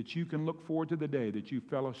that you can look forward to the day that you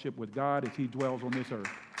fellowship with God as He dwells on this earth?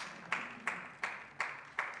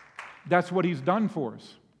 That's what He's done for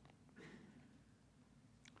us.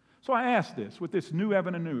 So I ask this, with this new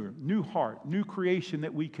heaven and new heart, new creation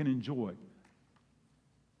that we can enjoy,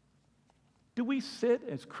 do we sit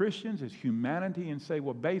as Christians, as humanity, and say,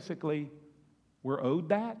 well, basically, we're owed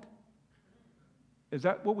that? Is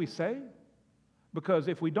that what we say? Because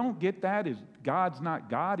if we don't get that, is God's not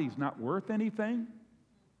God, He's not worth anything?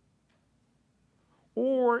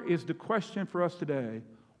 Or is the question for us today,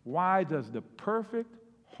 why does the perfect,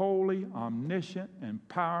 holy, omniscient, and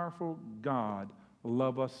powerful God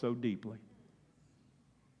love us so deeply?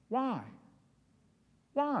 Why?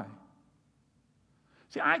 Why?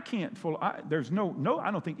 See, I can't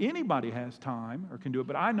I don't think anybody has time or can do it,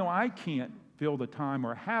 but I know I can't fill the time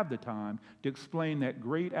or have the time to explain that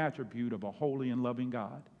great attribute of a holy and loving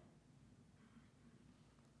God.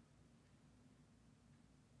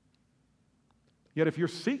 Yet if you're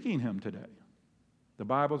seeking Him today, the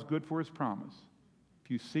Bible's good for His promise.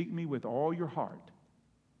 If you seek me with all your heart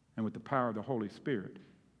and with the power of the Holy Spirit,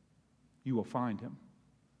 you will find Him.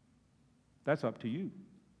 That's up to you.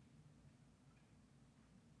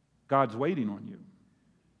 God's waiting on you.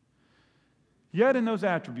 Yet in those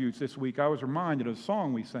attributes this week, I was reminded of a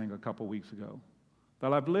song we sang a couple weeks ago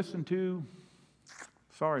that I've listened to,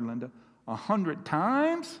 sorry, Linda, 100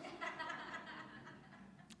 times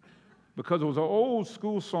because it was an old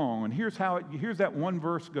school song. And here's that one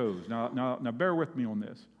verse goes. Now bear with me on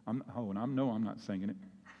this. I know I'm not singing it.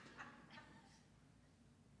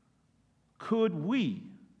 Could we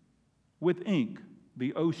with ink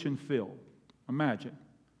the ocean fill? Imagine.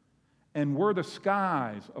 And were the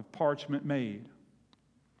skies of parchment made?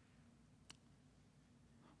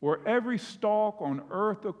 Were every stalk on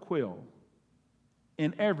earth a quill,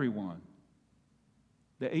 and everyone,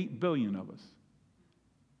 the 8 billion of us,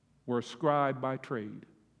 were a scribe by trade?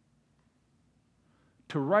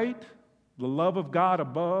 To write the love of God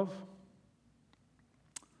above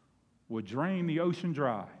would drain the ocean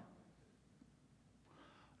dry,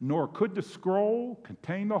 nor could the scroll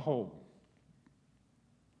contain the whole,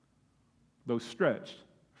 though stretched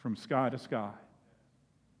from sky to sky.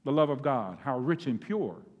 The love of God, how rich and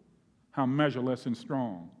pure, how measureless and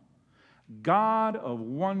strong. God of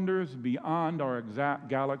wonders beyond our exact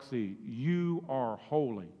galaxy, you are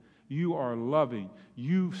holy. You are loving.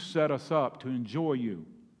 You've set us up to enjoy you.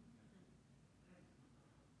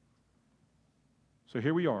 So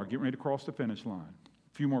here we are, getting ready to cross the finish line.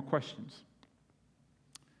 A few more questions.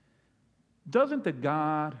 Doesn't the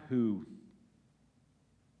God who,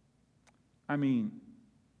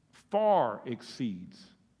 far exceeds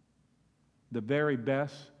the very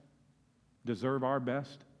best, deserve our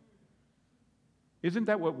best? Isn't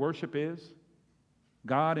that what worship is?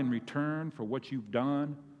 God, in return for what you've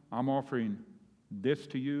done, I'm offering this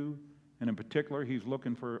to you. And in particular, He's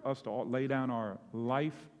looking for us to lay down our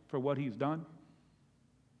life for what He's done.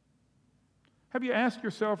 Have you asked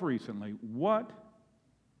yourself recently, what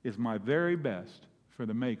is my very best for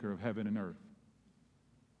the Maker of heaven and earth?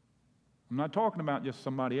 I'm not talking about just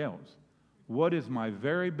somebody else. What is my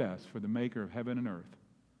very best for the Maker of heaven and earth,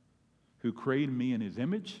 who created me in His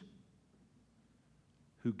image,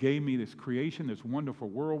 who gave me this creation, this wonderful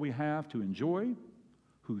world we have to enjoy,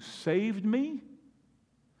 who saved me,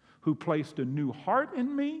 who placed a new heart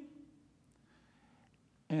in me,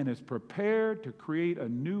 and is prepared to create a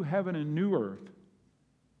new heaven and new earth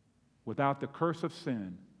without the curse of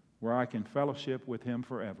sin, where I can fellowship with Him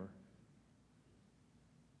forever.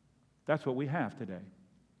 That's what we have today. I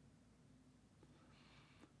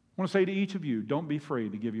want to say to each of you, don't be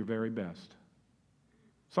afraid to give your very best.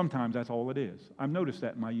 Sometimes that's all it is. I've noticed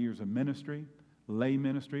that in my years of ministry, lay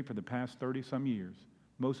ministry for the past 30-some years.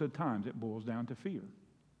 Most of the times it boils down to fear.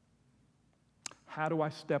 How do I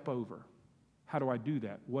step over? How do I do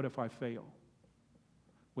that? What if I fail?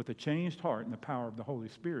 With a changed heart and the power of the Holy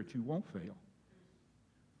Spirit, you won't fail.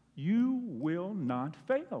 You will not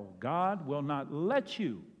fail. God will not let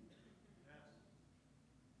you.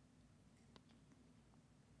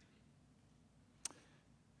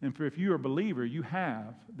 And if you're a believer, you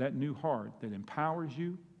have that new heart that empowers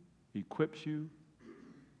you, equips you.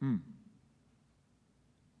 And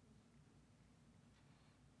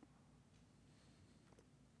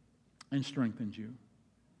strengthens you.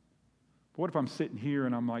 What if I'm sitting here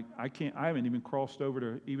and I'm like, I haven't even crossed over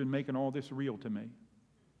to even making all this real to me?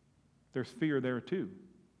 There's fear there too.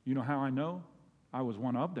 You know how I know? I was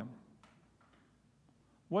one of them.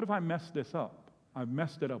 What if I mess this up? I've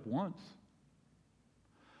messed it up once.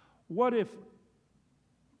 What if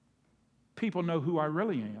people know who I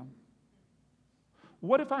really am?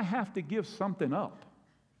 What if I have to give something up?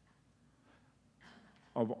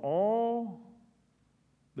 Of all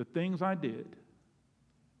the things I did,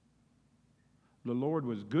 the Lord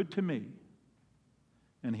was good to me,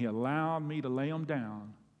 and He allowed me to lay them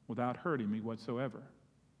down without hurting me whatsoever.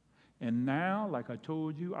 And now, like I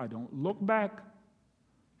told you, I don't look back,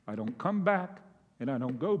 I don't come back, and I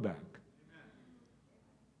don't go back.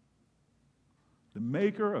 The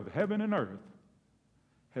maker of heaven and earth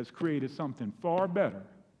has created something far better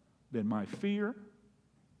than my fear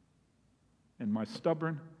and my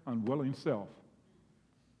stubborn, unwilling self.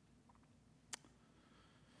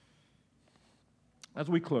 As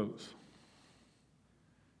we close,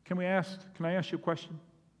 can I ask you a question?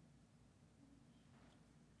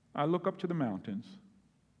 I look up to the mountains.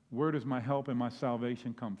 Where does my help and my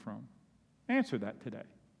salvation come from? Answer that today.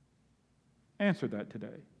 Answer that today.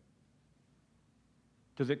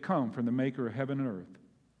 Does it come from the maker of heaven and earth?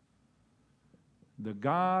 The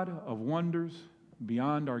God of wonders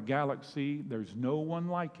beyond our galaxy, there's no one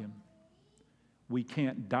like Him. We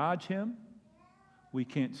can't dodge Him. We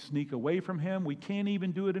can't sneak away from Him. We can't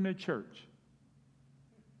even do it in a church.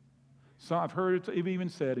 So I've heard it even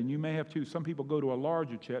said, and you may have too, some people go to a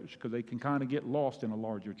larger church because they can kind of get lost in a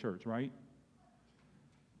larger church, right?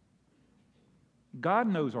 God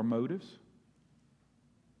knows our motives.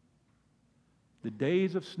 The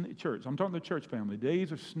days of church, I'm talking to the church family, the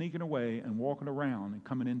days of sneaking away and walking around and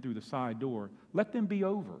coming in through the side door, let them be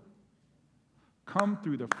over. Come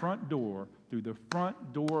through the front door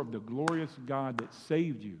of the glorious God that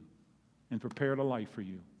saved you and prepared a life for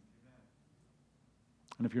you.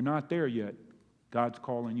 And if you're not there yet, God's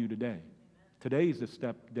calling you today. Today's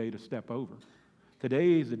the day to step over.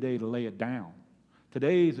 Today's the day to lay it down.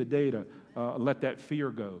 Today's the day to let that fear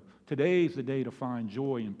go. Today's the day to find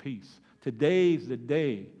joy and peace. Today's the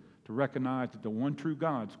day to recognize that the one true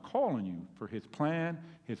God's calling you for His plan,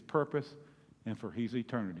 His purpose, and for His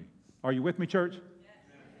eternity. Are you with me, church? Yes.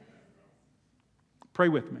 Pray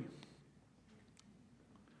with me.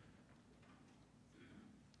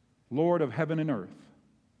 Lord of heaven and earth,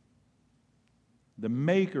 the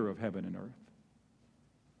maker of heaven and earth,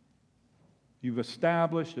 You've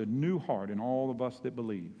established a new heart in all of us that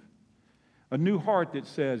believe. A new heart that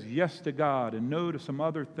says yes to God and no to some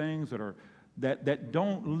other things that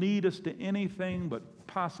don't lead us to anything but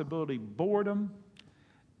possibility, boredom,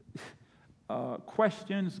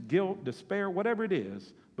 questions, guilt, despair, whatever it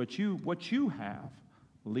is. But what you have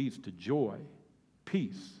leads to joy,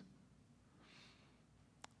 peace,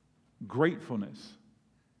 gratefulness.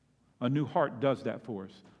 A new heart does that for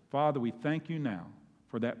us. Father, we thank You now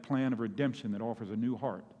for that plan of redemption that offers a new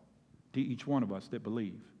heart to each one of us that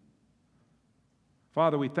believe.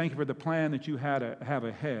 Father, we thank You for the plan that You have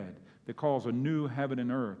ahead that calls a new heaven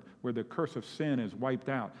and earth where the curse of sin is wiped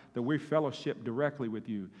out, that we fellowship directly with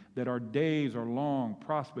You, that our days are long,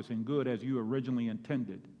 prosperous, and good as You originally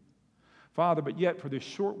intended. Father, but yet for this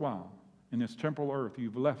short while in this temporal earth,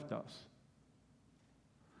 You've left us.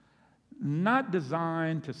 Not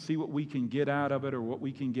designed to see what we can get out of it or what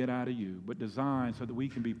we can get out of You, but designed so that we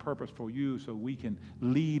can be purposeful You, so we can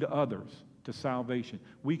lead others to salvation.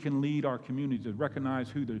 We can lead our communities to recognize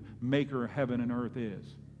who the maker of heaven and earth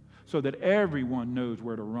is, so that everyone knows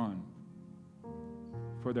where to run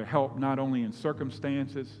for their help, not only in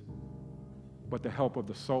circumstances, but the help of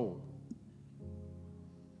the soul.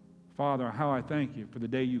 Father, how I thank You for the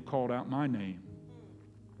day You called out my name.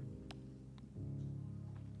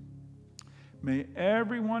 May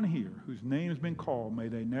everyone here whose name has been called, may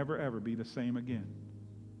they never ever be the same again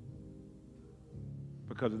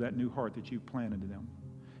because of that new heart that You've planted in them.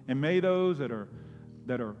 And may those that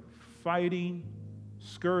are fighting,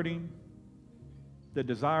 skirting, that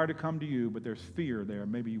desire to come to You, but there's fear there,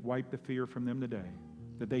 maybe You wipe the fear from them today,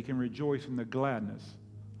 that they can rejoice in the gladness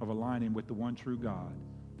of aligning with the one true God,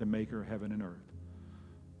 the maker of heaven and earth.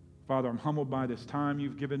 Father, I'm humbled by this time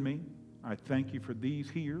You've given me. I thank You for these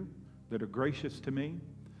here that are gracious to me,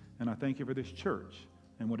 and I thank You for this church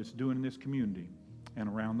and what it's doing in this community and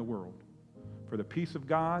around the world. For the peace of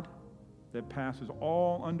God that passes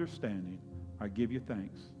all understanding, I give You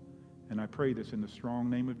thanks, and I pray this in the strong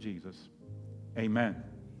name of Jesus. Amen.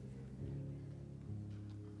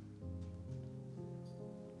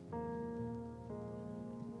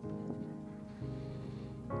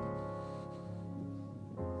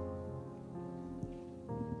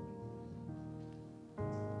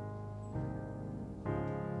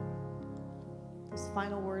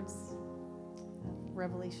 final words of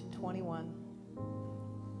Revelation 21.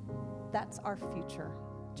 That's our future,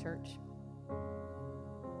 church.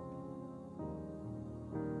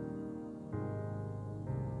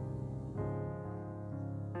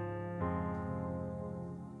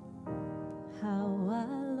 How I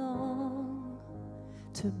long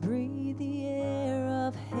to breathe the air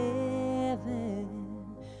of heaven,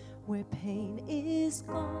 where pain is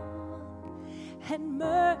gone and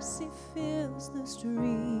mercy fills the streets,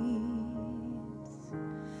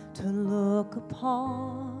 to look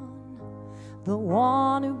upon the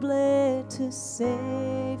one who bled to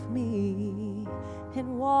save me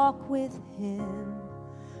and walk with him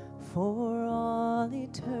for all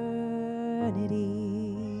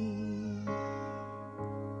eternity.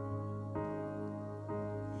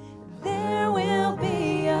 There will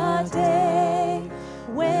be a day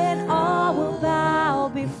when all will bow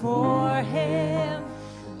before him.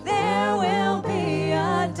 There will be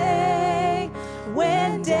a day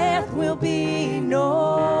when death will be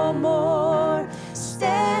no more,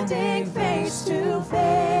 standing face to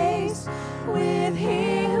face with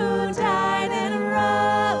he who died and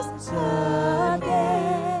rose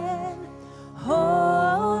again.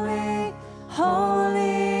 Holy,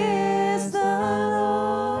 holy is the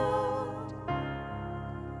Lord.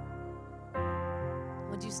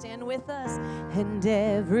 Would you stand with us? And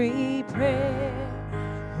every prayer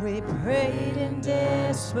we prayed in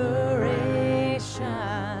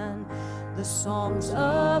desperation, the songs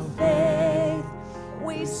of faith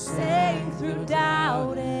we sang through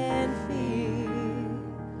doubt and fear,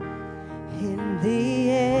 in the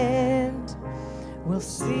end we'll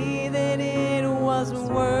see that it was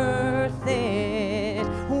worth it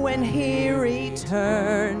when he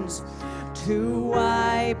returns to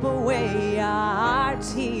wipe away our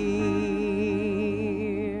tears.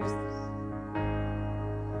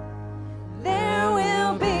 There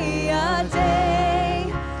will be a day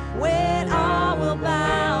when all will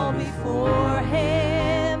bow before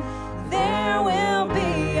him. There will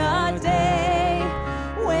be a day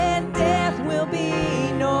when death will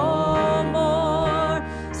be no more,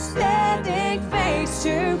 standing face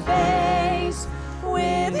to face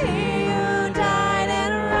with he who died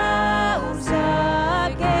and rose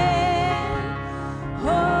again.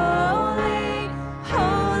 Holy,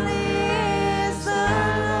 holy is the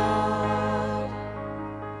Lord.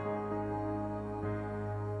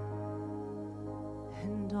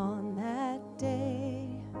 And on that day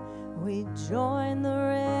we join the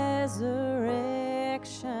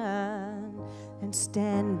resurrection and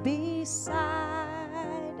stand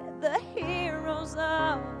beside the heroes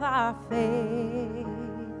of our faith.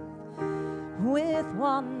 With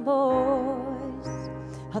one voice,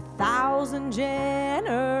 1,000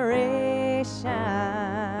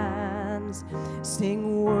 generations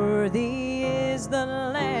sing, worthy is the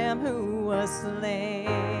Lamb who was slain.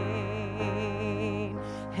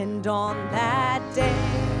 And on that day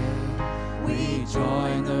we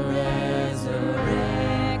join the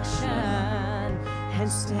resurrection and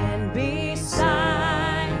stand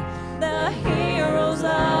beside the heroes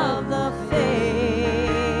of the faith.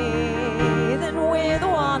 And with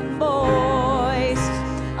one voice,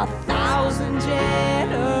 1,000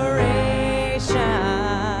 generations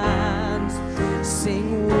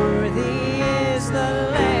sing, worthy is the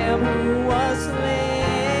Lamb who was slain.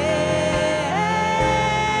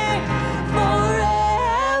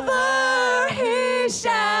 Forever he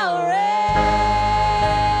shall reign.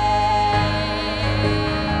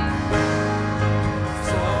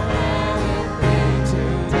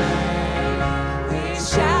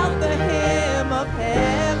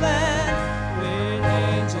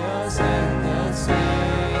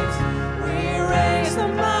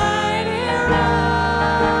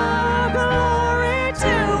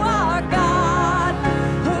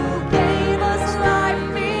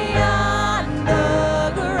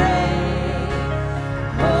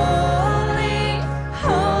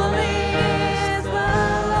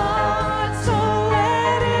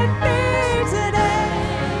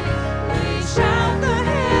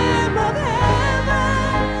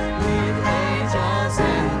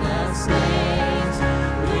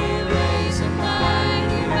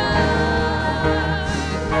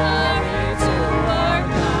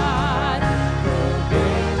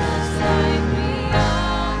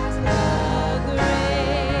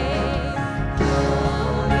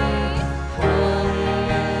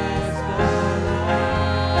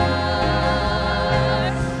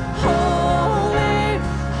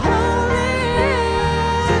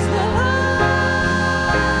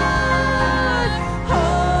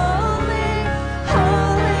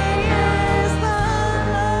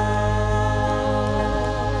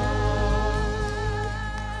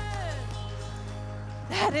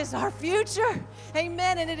 That is our future.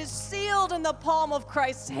 Amen. And it is sealed in the palm of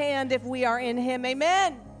Christ's hand if we are in him.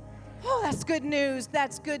 Amen. Oh, that's good news.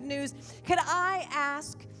 That's good news. Could I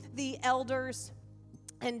ask the elders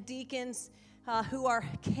and deacons who are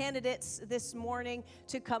candidates this morning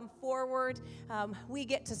to come forward? We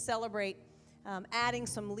get to celebrate adding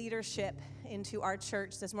some leadership into our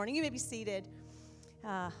church this morning. You may be seated.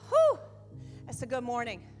 It's a good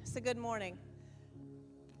morning. It's a good morning.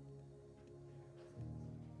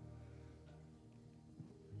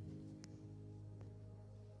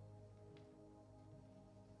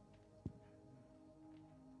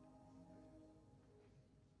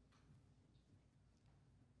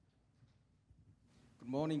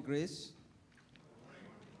 Good morning, Grace.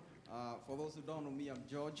 For those who don't know me, I'm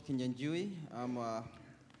George Kinyanjui. I'm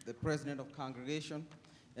the president of congregation.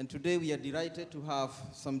 And today we are delighted to have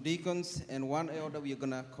some deacons and one elder we are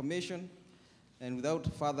going to commission. And without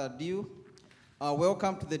further ado,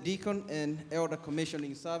 welcome to the deacon and elder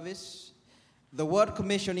commissioning service. The word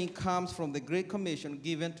commissioning comes from the Great Commission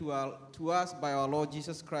given to us by our Lord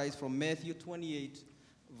Jesus Christ from Matthew 28,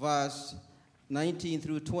 verse 19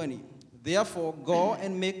 through 20. Therefore, go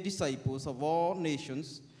and make disciples of all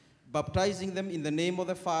nations, baptizing them in the name of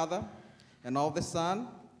the Father, and of the Son,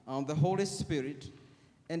 and of the Holy Spirit,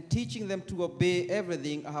 and teaching them to obey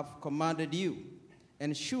everything I have commanded you.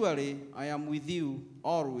 And surely I am with you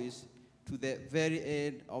always to the very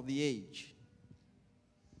end of the age.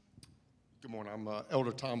 Good morning. I'm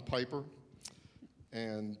Elder Tom Piper,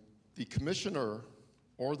 and the commissioner,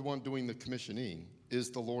 or the one doing the commissioning,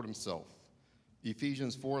 is the Lord himself.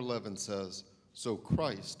 Ephesians 4:11 says, so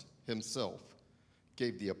Christ himself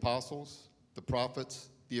gave the apostles, the prophets,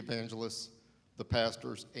 the evangelists, the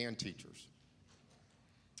pastors, and teachers.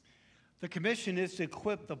 The commission is to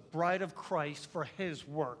equip the bride of Christ for his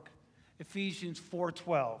work. Ephesians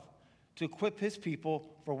 4:12, to equip his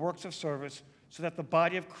people for works of service so that the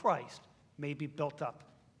body of Christ may be built up.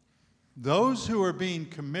 Those who are being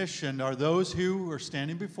commissioned are those who are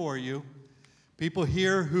standing before you, people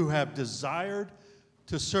here who have desired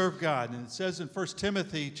to serve God. And it says in 1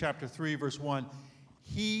 Timothy chapter 3, verse 1,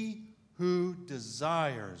 he who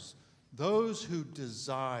desires, those who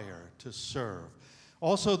desire to serve.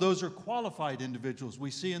 Also, those are qualified individuals. We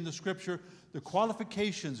see in the scripture the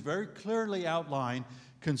qualifications very clearly outlined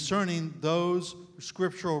concerning those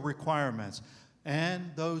scriptural requirements. And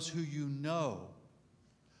those who you know,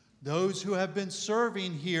 those who have been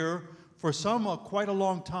serving here for some quite a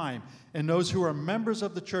long time, and those who are members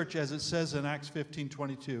of the church, as it says in Acts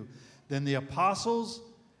 15:22. Then the apostles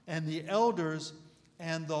and the elders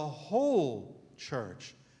and the whole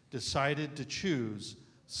church decided to choose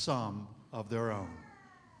some of their own.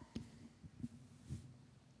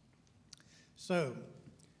 So,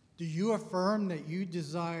 do you affirm that you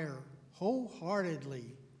desire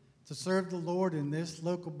wholeheartedly to serve the Lord in this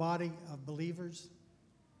local body of believers?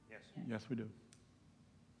 Yes, we do.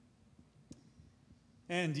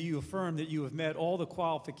 And do you affirm that you have met all the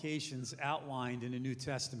qualifications outlined in the New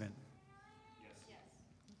Testament? Yes.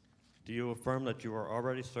 Do you affirm that you are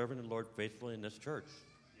already serving the Lord faithfully in this church?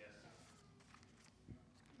 Yes.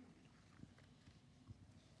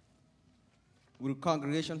 Will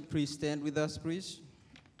congregation please stand with us, please?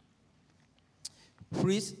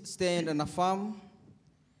 Please stand and affirm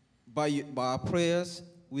by our prayers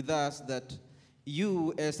with us that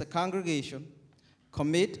you, as a congregation,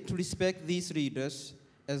 commit to respect these leaders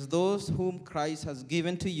as those whom Christ has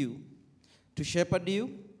given to you, to shepherd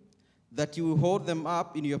you, that you will hold them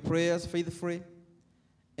up in your prayers faithfully,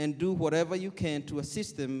 and do whatever you can to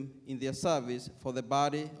assist them in their service for the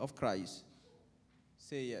body of Christ.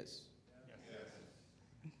 Say yes.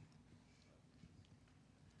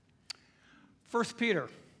 1 Peter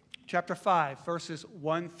chapter 5, verses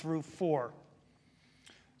 1 through 4.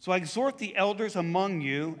 So I exhort the elders among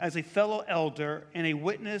you as a fellow elder and a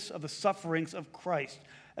witness of the sufferings of Christ,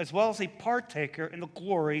 as well as a partaker in the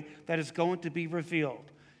glory that is going to be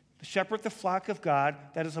revealed. To shepherd the flock of God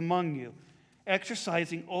that is among you,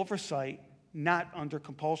 exercising oversight, not under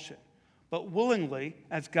compulsion, but willingly,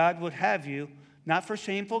 as God would have you, not for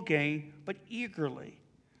shameful gain, but eagerly,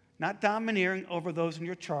 not domineering over those in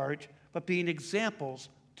your charge, but being examples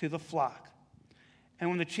to the flock. And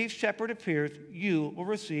when the chief shepherd appears, you will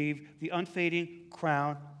receive the unfading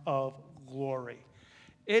crown of glory.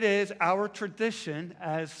 It is our tradition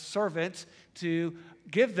as servants to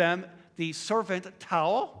give them the servant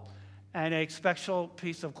towel and a special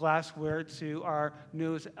piece of glassware to our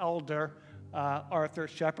newest elder, Arthur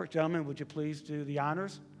Shepard. Gentlemen, would you please do the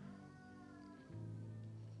honors?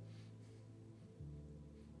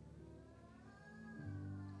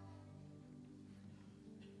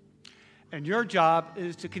 And your job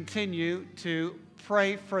is to continue to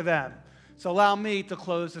pray for them. So allow me to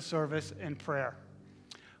close the service in prayer.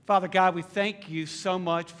 Father God, we thank you so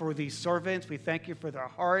much for these servants. We thank you for their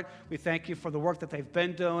heart. We thank you for the work that they've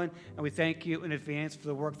been doing. And we thank you in advance for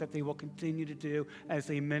the work that they will continue to do as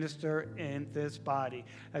they minister in this body.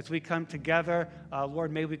 As we come together,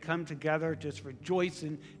 Lord, may we come together just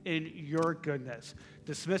rejoicing in your goodness.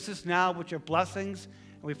 Dismiss us now with your blessings.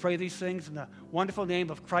 And we pray these things in the wonderful name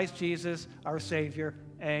of Christ Jesus, our Savior.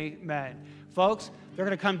 Amen. Folks, they're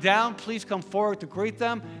going to come down. Please come forward to greet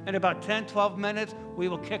them. In about 10, 12 minutes, we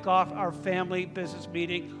will kick off our family business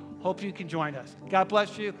meeting. Hope you can join us. God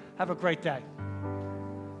bless you. Have a great day.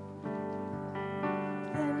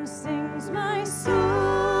 Then sings my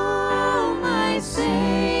soul, my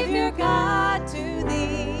Savior.